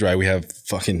he's right. We have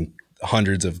fucking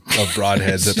hundreds of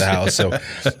broadheads at the house, so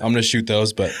I'm going to shoot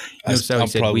those. But I'm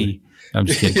probably. I'm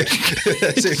just kidding.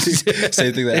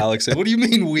 Same thing that Alex said. What do you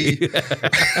mean we?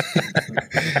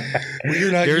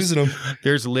 You're not using them.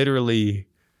 There's literally,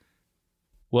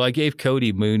 I gave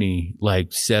Cody Mooney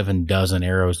like 7 dozen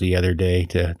arrows the other day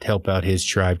to help out his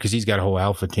tribe because he's got a whole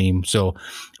alpha team. So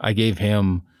I gave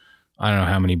him, I don't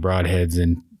know how many broadheads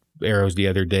and arrows the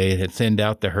other day that thinned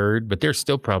out the herd, but there's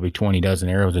still probably 20 dozen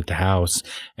arrows at the house.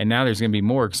 And now there's going to be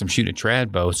more because I'm shooting a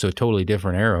trad bow, so a totally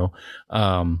different arrow.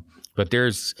 But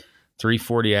there's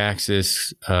 340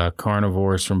 Axis,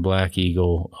 carnivores from Black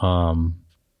Eagle,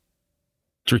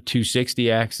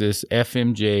 260 Axis,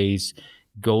 FMJs,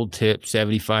 gold tip,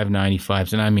 75,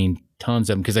 95s, and tons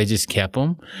of them because I just kept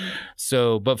them.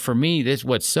 So, but for me,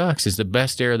 what sucks is the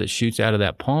best arrow that shoots out of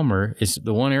that Palmer is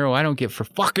the one arrow I don't get for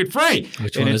fucking free.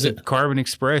 Which one is it? Carbon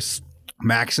Express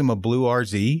Maxima Blue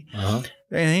RZ. Uh-huh.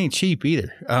 It ain't cheap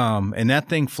either. And that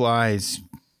thing flies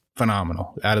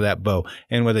phenomenal out of that bow.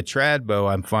 And with a trad bow,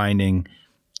 I'm finding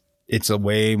it's a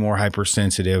way more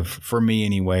hypersensitive for me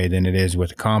anyway than it is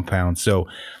with a compound. So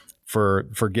for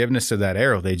forgiveness of that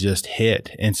arrow, they just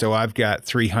hit. And so I've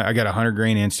got 100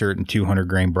 grain insert and 200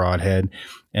 grain broadhead,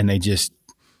 and they just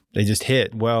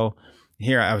hit. Well,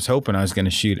 here, I was hoping I was going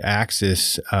to shoot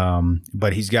Axis,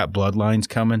 but he's got bloodlines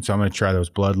coming, so I'm going to try those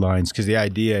bloodlines because the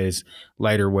idea is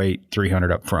lighter weight,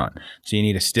 300 up front. So you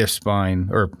need a stiff spine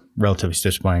or relatively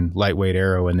stiff spine, lightweight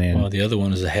arrow, and then. Well, the other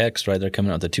one is a hex, right? They're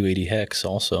coming out with the 280 hex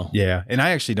also. Yeah, and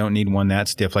I actually don't need one that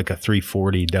stiff, like a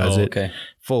 340 does it. Okay.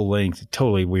 Full length,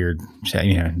 totally weird.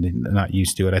 Yeah, not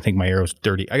used to it. I think my arrow's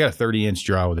 30. I got a 30-inch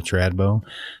draw with a trad bow,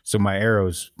 so my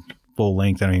arrow's full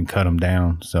length. I don't even cut them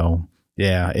down, so.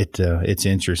 Yeah, it's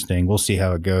interesting. We'll see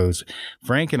how it goes.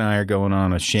 Frank and I are going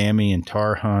on a chamois and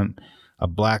tar hunt, a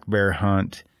black bear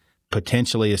hunt,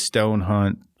 potentially a stone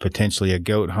hunt, potentially a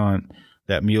goat hunt,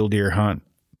 that mule deer hunt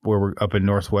where we're up in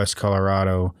northwest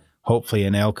Colorado, hopefully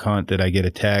an elk hunt that I get a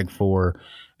tag for.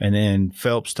 And then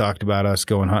Phelps talked about us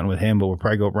going hunting with him, but we'll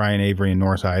probably go with Ryan Avery in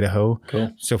North Idaho.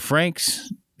 Cool. So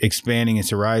Frank's expanding his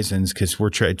horizons because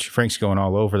Frank's going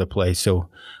all over the place. So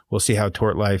we'll see how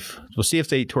Tort Life. We'll see if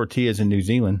they eat tortillas in New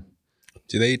Zealand.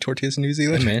 Do they eat tortillas in New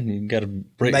Zealand? Hey man, you got to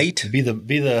be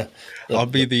the I'll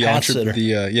be the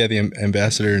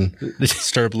ambassador and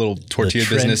start up a little tortilla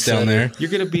business down there.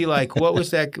 You're gonna be like, what's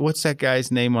that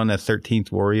guy's name on that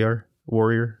 13th Warrior?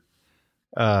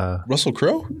 Russell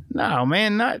Crowe? No,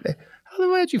 man, not.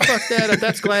 Why'd you fuck that up?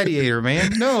 That's Gladiator,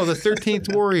 man. No, the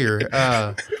 13th Warrior.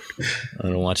 I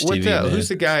don't watch TV. Man. Who's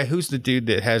the guy? Who's the dude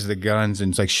that has the guns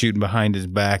and it's like shooting behind his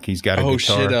back? He's got a guitar.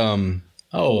 Shit.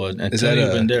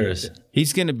 Antonio Banderas.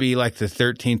 He's going to be like the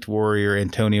 13th Warrior,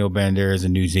 Antonio Banderas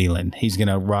in New Zealand. He's going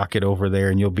to rock it over there,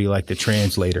 and you'll be like the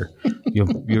translator. You're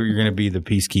going to be the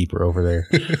peacekeeper over there.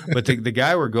 But the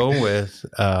guy we're going with,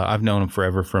 I've known him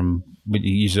forever from he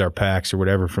uses our packs or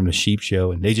whatever from the sheep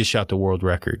show, and they just shot the world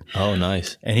record. Oh,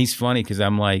 nice. And he's funny because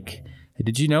I'm like,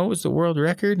 did you know it was the world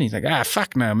record? And he's like,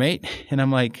 fuck no, mate. And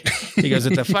I'm like, he goes,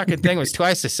 the fucking thing was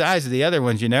twice the size of the other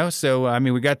ones, So, I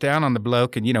mean, we got down on the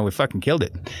bloke and, we fucking killed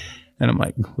it. And I'm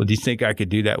like, well, do you think I could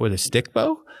do that with a stick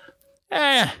bow? 1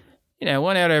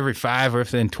 out of every 5 or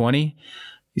within 20.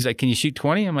 He's like, can you shoot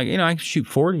 20? I'm like, I can shoot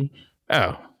 40.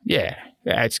 Oh, yeah.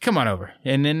 Come on over.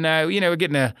 And then, we're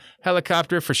getting a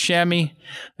helicopter for chamois.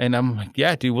 And I'm like,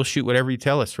 yeah, dude, we'll shoot whatever you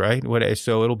tell us, right?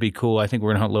 So it'll be cool. I think we're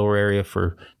going to hunt lower area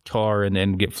for tar and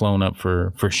then get flown up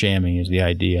for chamois is the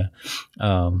idea.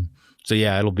 So,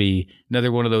 yeah, it'll be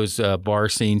another one of those bar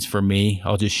scenes for me.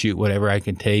 I'll just shoot whatever I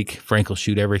can take. Frank will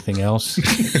shoot everything else. When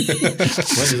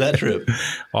is that trip?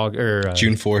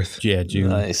 June 4th. Yeah, June.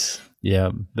 Nice.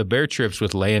 Yeah, the bear trip's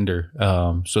with Lander,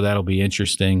 so that'll be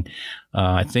interesting.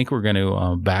 I think we're going to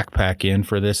backpack in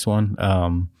for this one.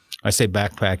 I say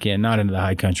backpack in, not into the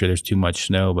high country. There's too much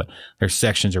snow, but there's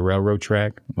sections of railroad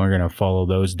track. We're going to follow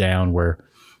those down where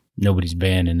nobody's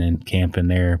been and then camp in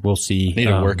there. We'll see. I need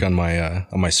to work on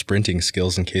my sprinting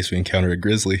skills in case we encounter a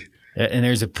grizzly. And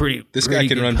there's This guy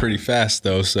can run pretty fast,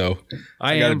 though, so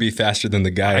I got to be faster than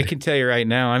the guide. I can tell you right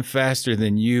now, I'm faster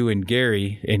than you and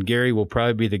Gary will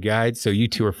probably be the guide, so you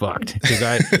two are fucked. Because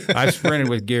I've sprinted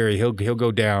with Gary. He'll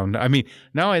go down. I mean,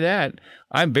 not only that,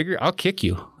 I'm bigger. I'll kick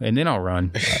you, and then I'll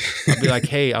run. I'll be like,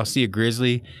 hey, I'll see a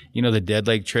grizzly. The dead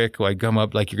leg trick where I come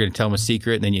up like you're going to tell him a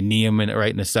secret, and then you knee him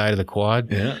right in the side of the quad.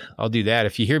 Yeah. I'll do that.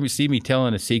 If you see me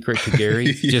telling a secret to Gary,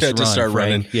 just start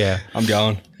running. Yeah. I'm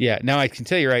going. Yeah. Now, I can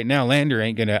tell you right now, Lander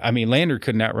ain't going to – Lander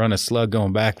could not run a slug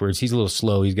going backwards. He's a little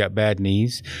slow. He's got bad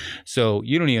knees. So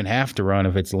you don't even have to run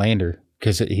if it's Lander.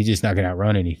 Because he's just not going to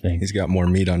outrun anything. He's got more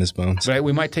meat on his bones. But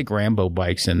we might take Rambo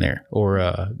bikes in there or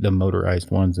the motorized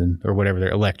ones or whatever.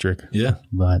 They're electric. Yeah.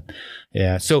 But,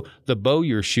 yeah. So the bow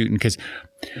you're shooting, because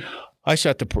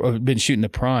I've been shooting the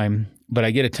Prime, but I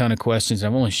get a ton of questions.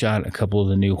 I've only shot a couple of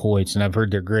the new Hoyts, and I've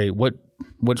heard they're great.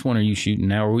 Which one are you shooting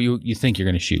now, or you think you're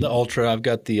going to shoot? The Ultra. I've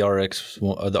got the RX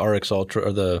Ultra,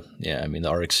 or the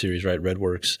RX series, right?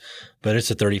 Redworks. But it's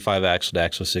a 35 axle to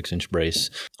axle 6-inch brace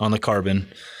on the carbon.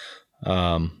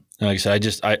 Like I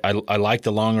said, I like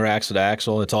the longer axle to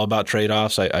axle. It's all about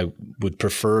trade-offs. I would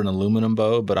prefer an aluminum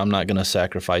bow, but I'm not going to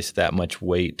sacrifice that much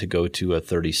weight to go to a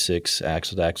 36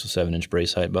 axle to axle 7-inch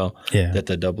brace height bow that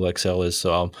the double XL is.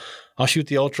 So I'll shoot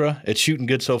the Ultra. It's shooting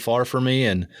good so far for me,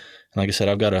 and like I said,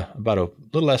 I've got about a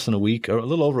little less than a week, or a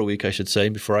little over a week, I should say,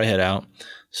 before I head out.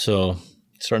 So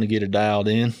starting to get it dialed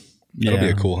in. That'll be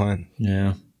a cool hunt.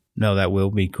 Yeah. No, that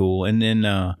will be cool. And then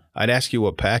I'd ask you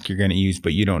what pack you're going to use,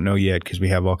 but you don't know yet because we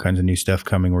have all kinds of new stuff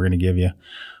coming we're going to give you.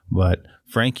 But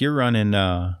Frank, you're running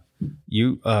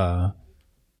you can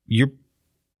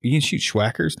shoot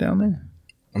Schwackers down there?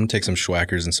 I'm going to take some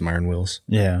Schwackers and some Iron Wills.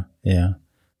 Yeah.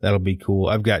 That'll be cool.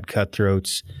 I've got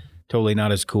Cutthroats. Totally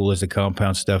not as cool as the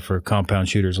compound stuff for compound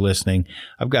shooters listening.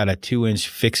 I've got a 2-inch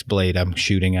fixed blade I'm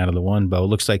shooting out of the one bow. It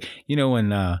looks like,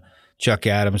 when Chuck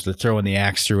Adams, the throwing the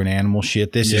axe through an animal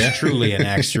shit. This is truly an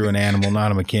axe through an animal,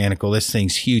 not a mechanical. This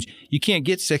thing's huge. You can't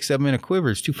get 6 of them in a quiver.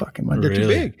 It's too fucking much. They're too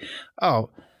big. Oh,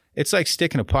 it's like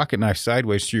sticking a pocket knife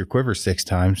sideways through your quiver 6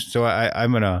 times. So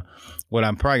what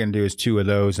I'm probably gonna do is 2 of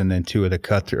those and then 4 of the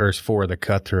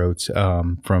cutthroats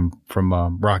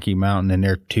from Rocky Mountain, and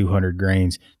they're 200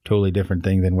 grains. Totally different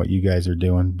thing than what you guys are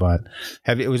doing. But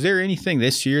was there anything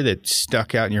this year that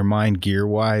stuck out in your mind gear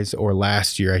wise, or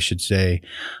last year I should say,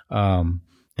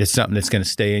 that's something that's going to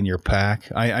stay in your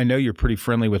pack? I know you're pretty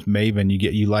friendly with Maven.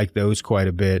 You like those quite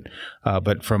a bit,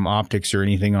 but from optics or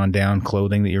anything on down,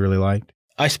 clothing that you really liked?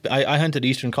 I hunted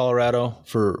eastern Colorado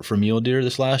for mule deer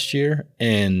this last year,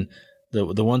 and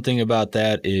the one thing about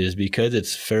that is because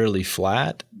it's fairly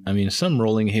flat. I mean, some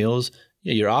rolling hills,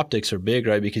 your optics are big,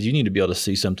 right? Because you need to be able to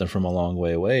see something from a long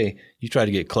way away. You try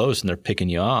to get close and they're picking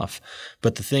you off.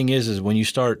 But the thing is when you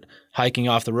start hiking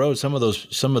off the road,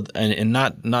 and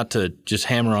not to just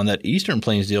hammer on that Eastern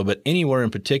Plains deal, but anywhere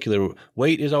in particular,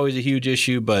 weight is always a huge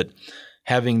issue, but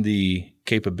having the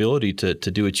capability to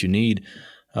do what you need.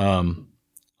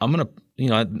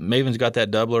 Maven's got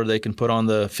that doubler they can put on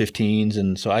the 15s,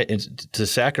 and so to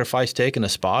sacrifice taking a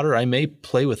spotter, I may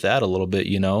play with that a little bit,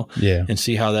 and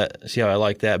see how I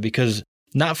like that, because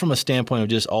not from a standpoint of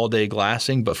just all day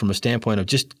glassing, but from a standpoint of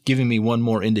just giving me one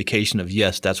more indication of,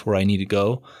 yes, that's where I need to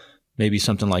go. Maybe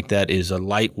something like that is a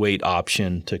lightweight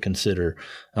option to consider.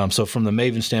 So from the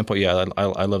Maven standpoint, yeah,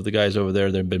 I love the guys over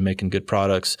there. They've been making good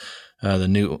products. The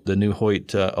new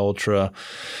Hoyt Ultra.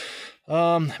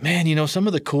 Man, some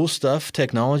of the cool stuff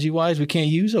technology-wise we can't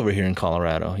use over here in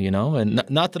Colorado, and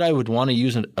not that I would want to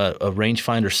use a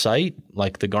rangefinder sight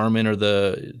like the Garmin or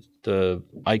the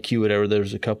IQ, whatever.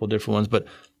 There's a couple different ones, but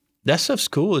that stuff's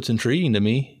cool. It's intriguing to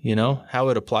me, how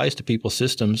it applies to people's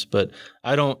systems, but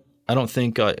I don't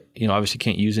think, obviously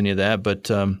can't use any of that, but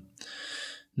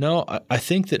no, I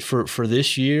think that for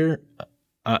this year,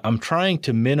 I'm trying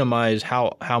to minimize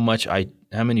how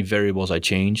many variables I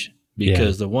change.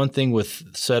 Because the one thing with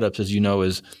setups, as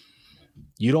is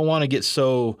you don't want to get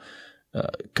so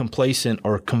complacent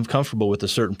or comfortable with a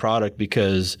certain product,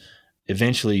 because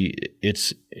eventually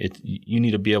you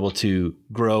need to be able to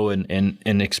grow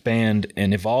and expand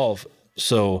and evolve.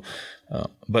 So,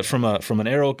 but from an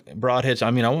arrow broadhead,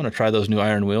 I want to try those new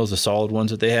iron wheels, the solid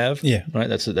ones that they have. Yeah, right.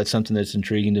 That's something that's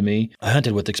intriguing to me. I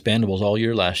hunted with expandables all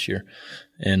year last year,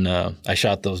 and I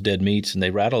shot those dead meats, and they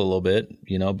rattle a little bit,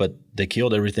 but they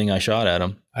killed everything I shot at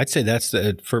them. I'd say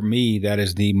for me, that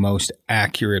is the most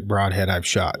accurate broadhead I've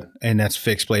shot, and that's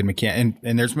fixed blade and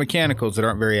there's mechanicals that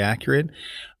aren't very accurate,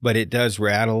 but it does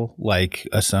rattle like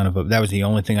a son of a. That was the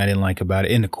only thing I didn't like about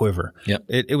it in the quiver. Yep.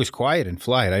 It was quiet in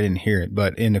flight. I didn't hear it,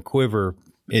 but in the quiver,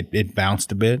 it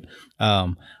bounced a bit.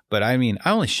 But I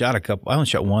only shot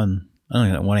one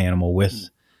animal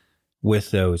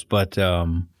with those, but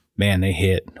man, they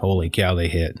hit. Holy cow, they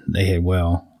hit. They hit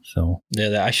well. So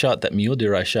yeah, I shot that mule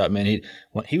deer. Man,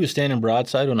 he was standing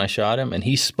broadside when I shot him, and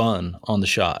he spun on the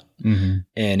shot, and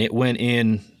it went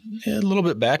in a little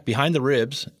bit back behind the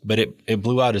ribs, but it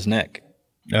blew out his neck.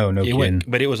 Oh, no kidding!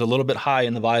 But it was a little bit high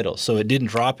in the vitals, so it didn't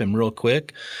drop him real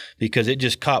quick, because it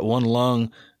just caught one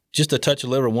lung, just a touch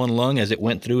of liver, one lung as it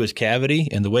went through his cavity,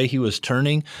 and the way he was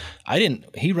turning,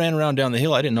 he ran around down the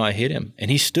hill. I didn't know I hit him,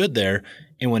 and he stood there,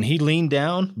 and when he leaned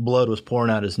down, blood was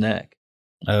pouring out his neck.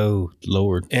 Oh,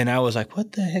 Lord. And I was like,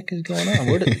 what the heck is going on?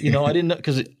 I didn't know,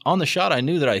 because on the shot, I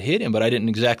knew that I hit him, but I didn't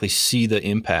exactly see the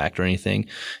impact or anything.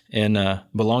 And,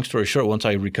 but long story short, once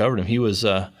I recovered him, he was,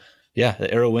 the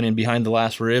arrow went in behind the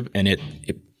last rib, and it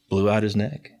blew out his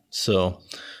neck. So,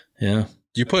 yeah.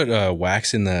 Do you put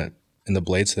wax in the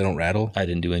blades so they don't rattle? I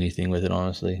didn't do anything with it,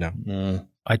 honestly. No.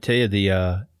 I tell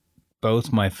you,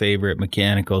 both my favorite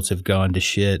mechanicals have gone to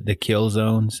shit. The Kill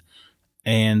Zones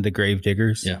and the Grave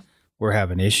Diggers. Yeah. We're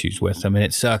having issues with them, and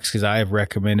it sucks because I have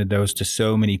recommended those to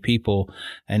so many people,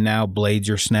 and now blades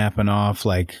are snapping off,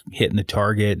 like hitting the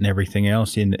target and everything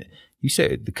else. And you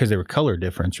said because they were color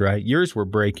difference, right? Yours were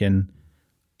breaking.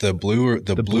 The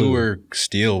bluer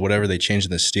steel, whatever they changed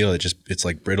in the steel, it's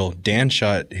like brittle. Dan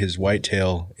shot his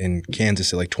whitetail in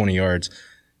Kansas at like 20 yards,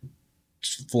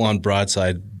 full on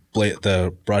broadside.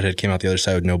 The broadhead came out the other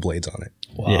side with no blades on it.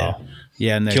 Wow.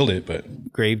 Yeah, and killed it,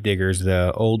 but Grave Diggers,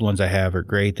 the old ones I have are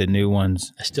great. The new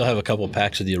ones, I still have a couple of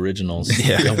packs of the originals.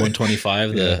 Yeah,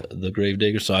 125, the Grave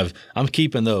Diggers. So I'm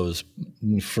keeping those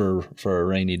for a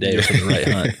rainy day or for the right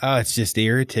hunt. Oh, it's just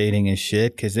irritating as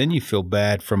shit, because then you feel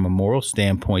bad from a moral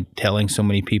standpoint telling so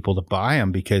many people to buy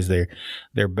them because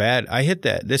they're bad. I hit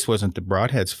that. This wasn't the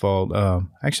broadhead's fault.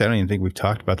 Actually, I don't even think we've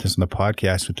talked about this on the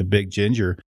podcast with the Big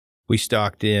Ginger. We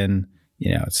stocked in.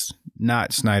 it's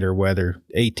not Snyder weather,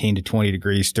 18 to 20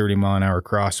 degrees, 30-mile-an-hour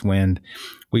crosswind.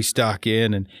 We stalk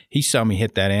in, and he saw me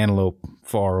hit that antelope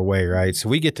far away, right? So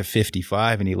we get to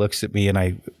 55, and he looks at me, and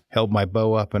I held my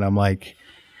bow up, and I'm like,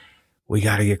 we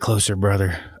got to get closer,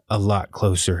 brother, a lot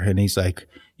closer. And he's like,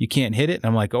 you can't hit it? And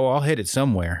I'm like, oh, I'll hit it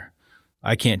somewhere.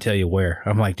 I can't tell you where.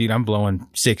 I'm like, dude, I'm blowing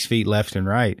 6 feet left and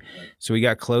right. So we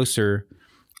got closer,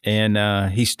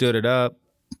 and he stood it up.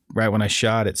 Right when I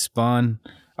shot, it spun.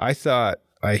 I thought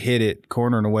I hit it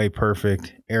cornering away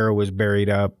perfect. Arrow was buried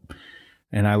up.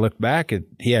 And I looked back at,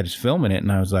 he had us filming it,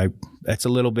 and I was like, that's a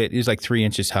little bit, it was like 3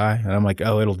 inches high. And I'm like,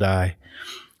 oh, it'll die.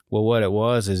 Well, what it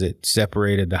was is it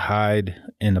separated the hide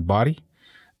and the body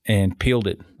and peeled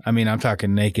it. I mean, I'm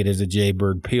talking naked as a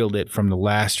jaybird, peeled it from the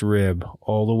last rib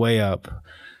all the way up.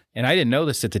 And I didn't know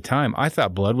this at the time. I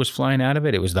thought blood was flying out of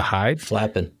it. It was the hide.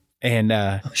 Flapping. And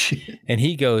and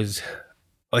he goes,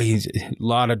 oh, he's a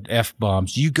lot of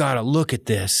F-bombs. You got to look at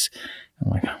this.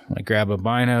 I'm like, I grab a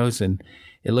binos, and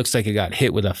it looks like it got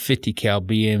hit with a 50 cal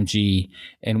BMG,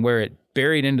 and where it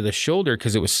buried into the shoulder,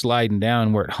 because it was sliding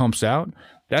down where it humps out,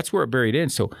 that's where it buried in.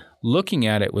 So looking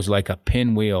at it was like a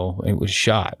pinwheel. It was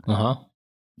shot.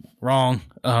 Wrong.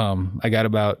 I got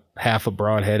about half a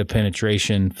broadhead of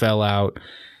penetration, fell out.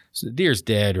 So the deer's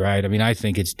dead, right? I mean, I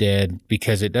think it's dead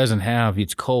because it doesn't have,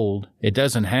 it's cold. It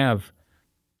doesn't have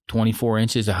 24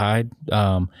 inches of hide.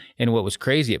 And what was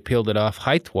crazy, it peeled it off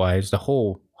height-wise, the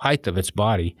whole height of its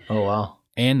body. Oh, wow.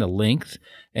 And the length.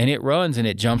 And it runs and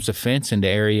it jumps a fence into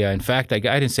area. In fact, I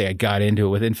didn't say I got into it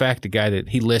with, in fact, the guy that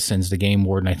he listens, the game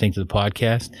warden, I think, to the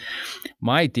podcast.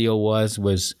 My deal was,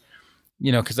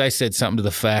 because I said something to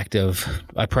the fact of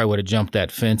I probably would have jumped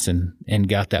that fence and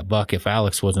got that buck if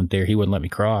Alex wasn't there. He wouldn't let me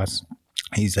cross.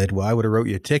 He said, well, I would have wrote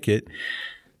you a ticket.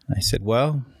 I said,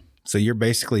 well, so you're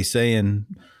basically saying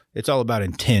it's all about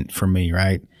intent for me,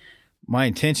 right? My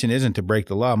intention isn't to break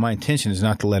the law. My intention is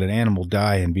not to let an animal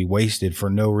die and be wasted for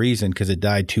no reason because it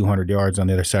died 200 yards on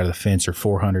the other side of the fence or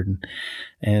 400.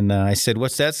 And I said,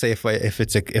 what's that say? If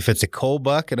it's a coal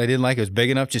buck and I didn't like it was big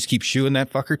enough, just keep shooting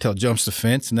that fucker till it jumps the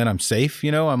fence and then I'm safe.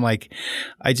 I'm like,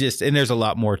 and there's a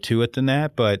lot more to it than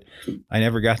that, but I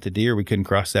never got the deer. We couldn't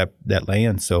cross that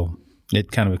land. So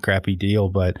it's kind of a crappy deal,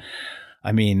 but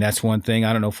I mean, that's one thing.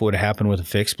 I don't know if it would have happened with a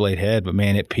fixed blade head, but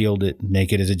man, it peeled it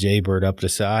naked as a jaybird up the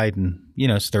side, and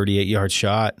it's 38-yard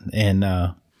shot, and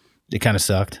it kind of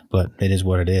sucked, but it is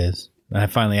what it is. And I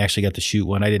finally actually got to shoot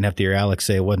one. I didn't have to hear Alex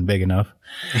say it wasn't big enough,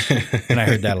 and I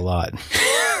heard that a lot.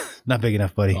 Not big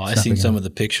enough, buddy. Oh, I've seen some of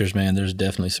the pictures, man. There's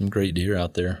definitely some great deer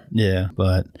out there. Yeah,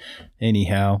 but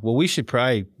anyhow, well, we should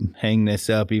probably hang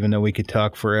this up, even though we could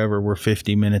talk forever. We're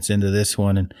 50 minutes into this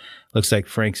one, and looks like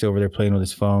Frank's over there playing with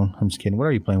his phone. I'm just kidding. What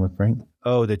are you playing with, Frank?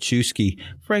 Oh, the Chewski.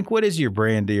 Frank, what is your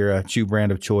chew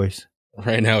brand of choice?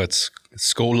 Right now, it's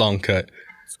Skull Long Cut.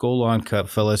 Skull Long Cut,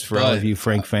 fellas, for all of you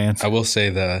Frank fans. I will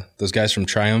say those guys from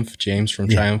Triumph, James from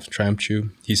Triumph Chew,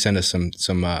 he sent us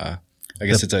some I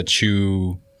guess it's a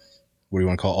chew, what do you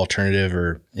want to call it, alternative,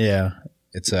 or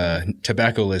it's a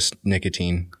tobacco-less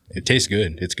nicotine. It tastes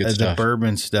good. It's good stuff. The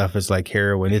bourbon stuff is like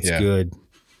heroin. It's good.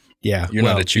 Yeah. You're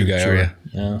not a chew guy, are you?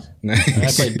 Yeah. I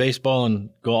played baseball and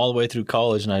go all the way through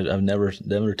college, and I've never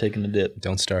taken a dip.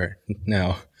 Don't start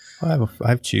now. Well,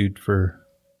 I've chewed for,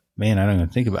 man, I don't even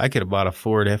think about it. I could have bought a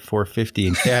Ford F-450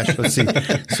 in cash. Let's see.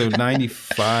 So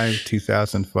 95,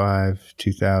 2005,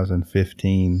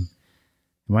 2015.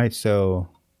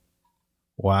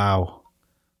 Wow.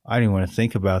 I didn't want to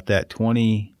think about that.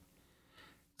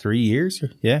 23 years?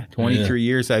 Yeah, 23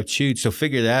 years I've chewed. So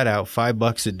figure that out.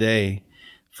 $5 a day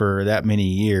for that many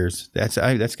years. That's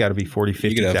got to be $40,000, $50,000.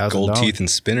 You could have gold teeth and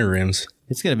spinner rims.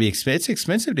 It's going to be it's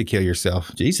expensive to kill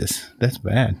yourself. Jesus, that's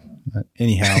bad.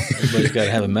 Anyhow. Everybody's got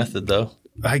to have a method, though.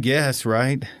 I guess,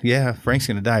 right? Yeah, Frank's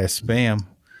going to die of spam.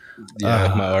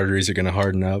 Yeah, my arteries are going to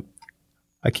harden up.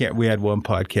 We had one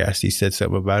podcast, he said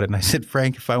something about it, and I said,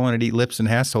 Frank, if I wanted to eat lips and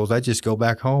assholes, I'd just go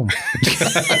back home. Hey,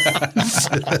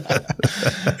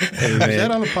 man. Is that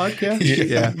on the podcast?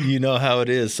 Yeah. You know how it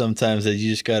is sometimes that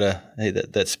you just got to,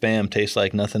 that spam tastes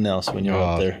like nothing else when you're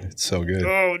up there. It's so good.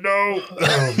 Oh, no.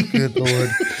 Oh, good Lord.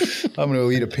 I'm going to go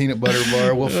eat a peanut butter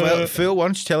bar. Well, Phil, why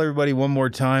don't you tell everybody one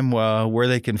more time where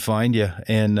they can find you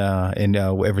and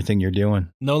everything you're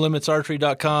doing?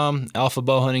 NoLimitsArchery.com,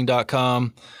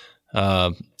 alphabowhunting.com.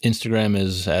 Instagram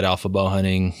is at Alpha Bow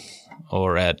Hunting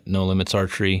or at No Limits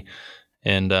Archery.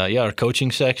 And our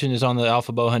coaching section is on the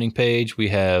Alpha Bow Hunting page. We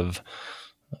have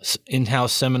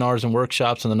in-house seminars and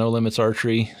workshops on the No Limits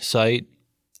Archery site.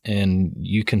 And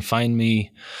you can find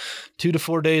me 2 to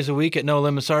 4 days a week at No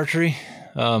Limits Archery,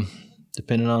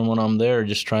 depending on when I'm there,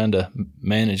 just trying to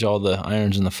manage all the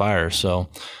irons in the fire. So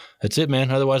That's it,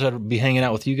 man. Otherwise, I'd be hanging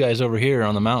out with you guys over here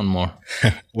on the mountain more.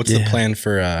 What's the plan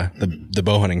for the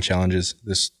bow hunting challenges?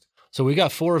 So we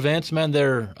got 4 events, man.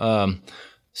 They're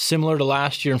similar to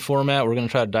last year in format. We're going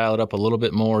to try to dial it up a little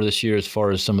bit more this year as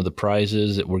far as some of the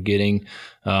prizes that we're getting.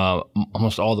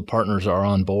 Almost all the partners are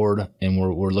on board, and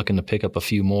we're looking to pick up a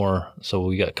few more. So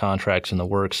we got contracts in the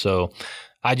works. So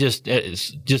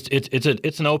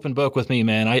it's an open book with me,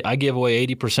 man. I give away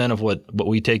 80% of what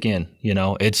we take in. You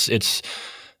know, it's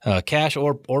cash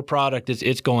or product.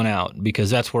 It's going out, because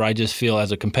that's where I just feel,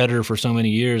 as a competitor for so many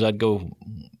years, I'd go,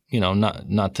 you know,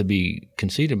 not to be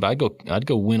conceited, but I'd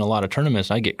go win a lot of tournaments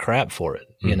and I get crap for it,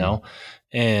 you know,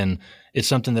 and it's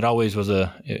something that always was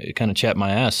it kind of chapped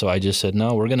my ass. So I just said,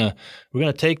 no, we're gonna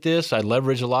take this. I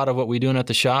leverage a lot of what we're doing at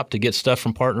the shop to get stuff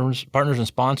from partners and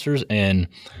sponsors, and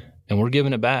we're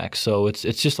giving it back. So it's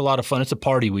just a lot of fun. It's a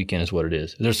party weekend is what it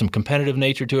is. There's some competitive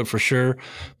nature to it for sure,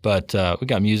 but we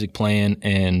got music playing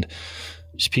and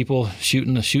just people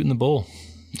shooting the bull.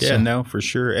 Yeah, so. No, for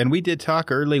sure. And we did talk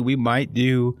early. We might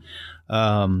do,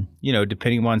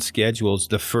 depending on schedules,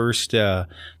 the first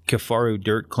Kifaru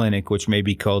Dirt Clinic, which may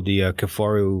be called the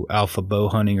Kifaru Alpha Bow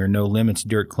Hunting or No Limits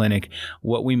Dirt Clinic.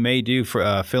 What we may do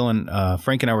for Phil and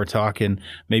Frank and I were talking,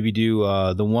 maybe do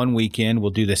the one weekend,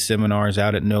 we'll do the seminars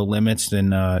out at No Limits.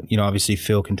 Then, obviously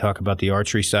Phil can talk about the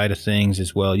archery side of things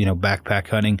as well, backpack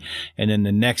hunting. And then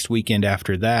the next weekend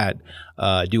after that,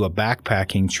 do a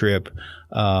backpacking trip,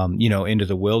 into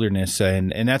the wilderness.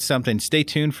 And that's something, stay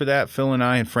tuned for that. Phil and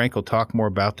I and Frank will talk more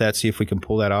about that, see if we can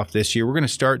pull that off this year. We're going to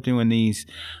start doing these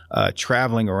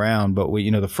traveling around, but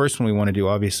the first one we want to do,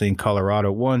 obviously in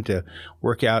Colorado, one, to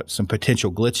work out some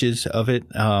potential glitches of it.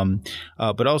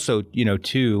 But also,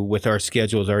 two, with our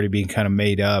schedules already being kind of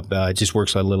made up, it just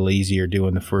works a little easier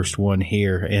doing the first one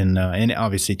here. And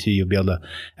obviously too, you'll be able to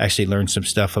actually learn some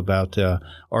stuff about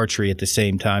archery at the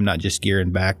same time, not just gear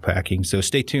and backpacking. So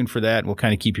stay tuned for that. We'll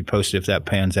kind of keep you posted if that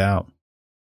pans out.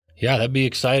 Yeah, that'd be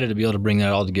excited to be able to bring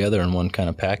that all together in one kind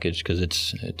of package, because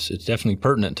it's definitely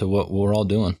pertinent to what we're all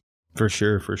doing. For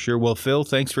sure. Well, Phil,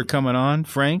 thanks for coming on.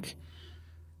 Frank?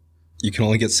 You can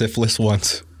only get syphilis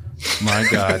once. My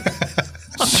God.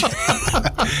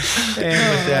 And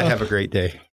with that, have a great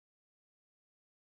day.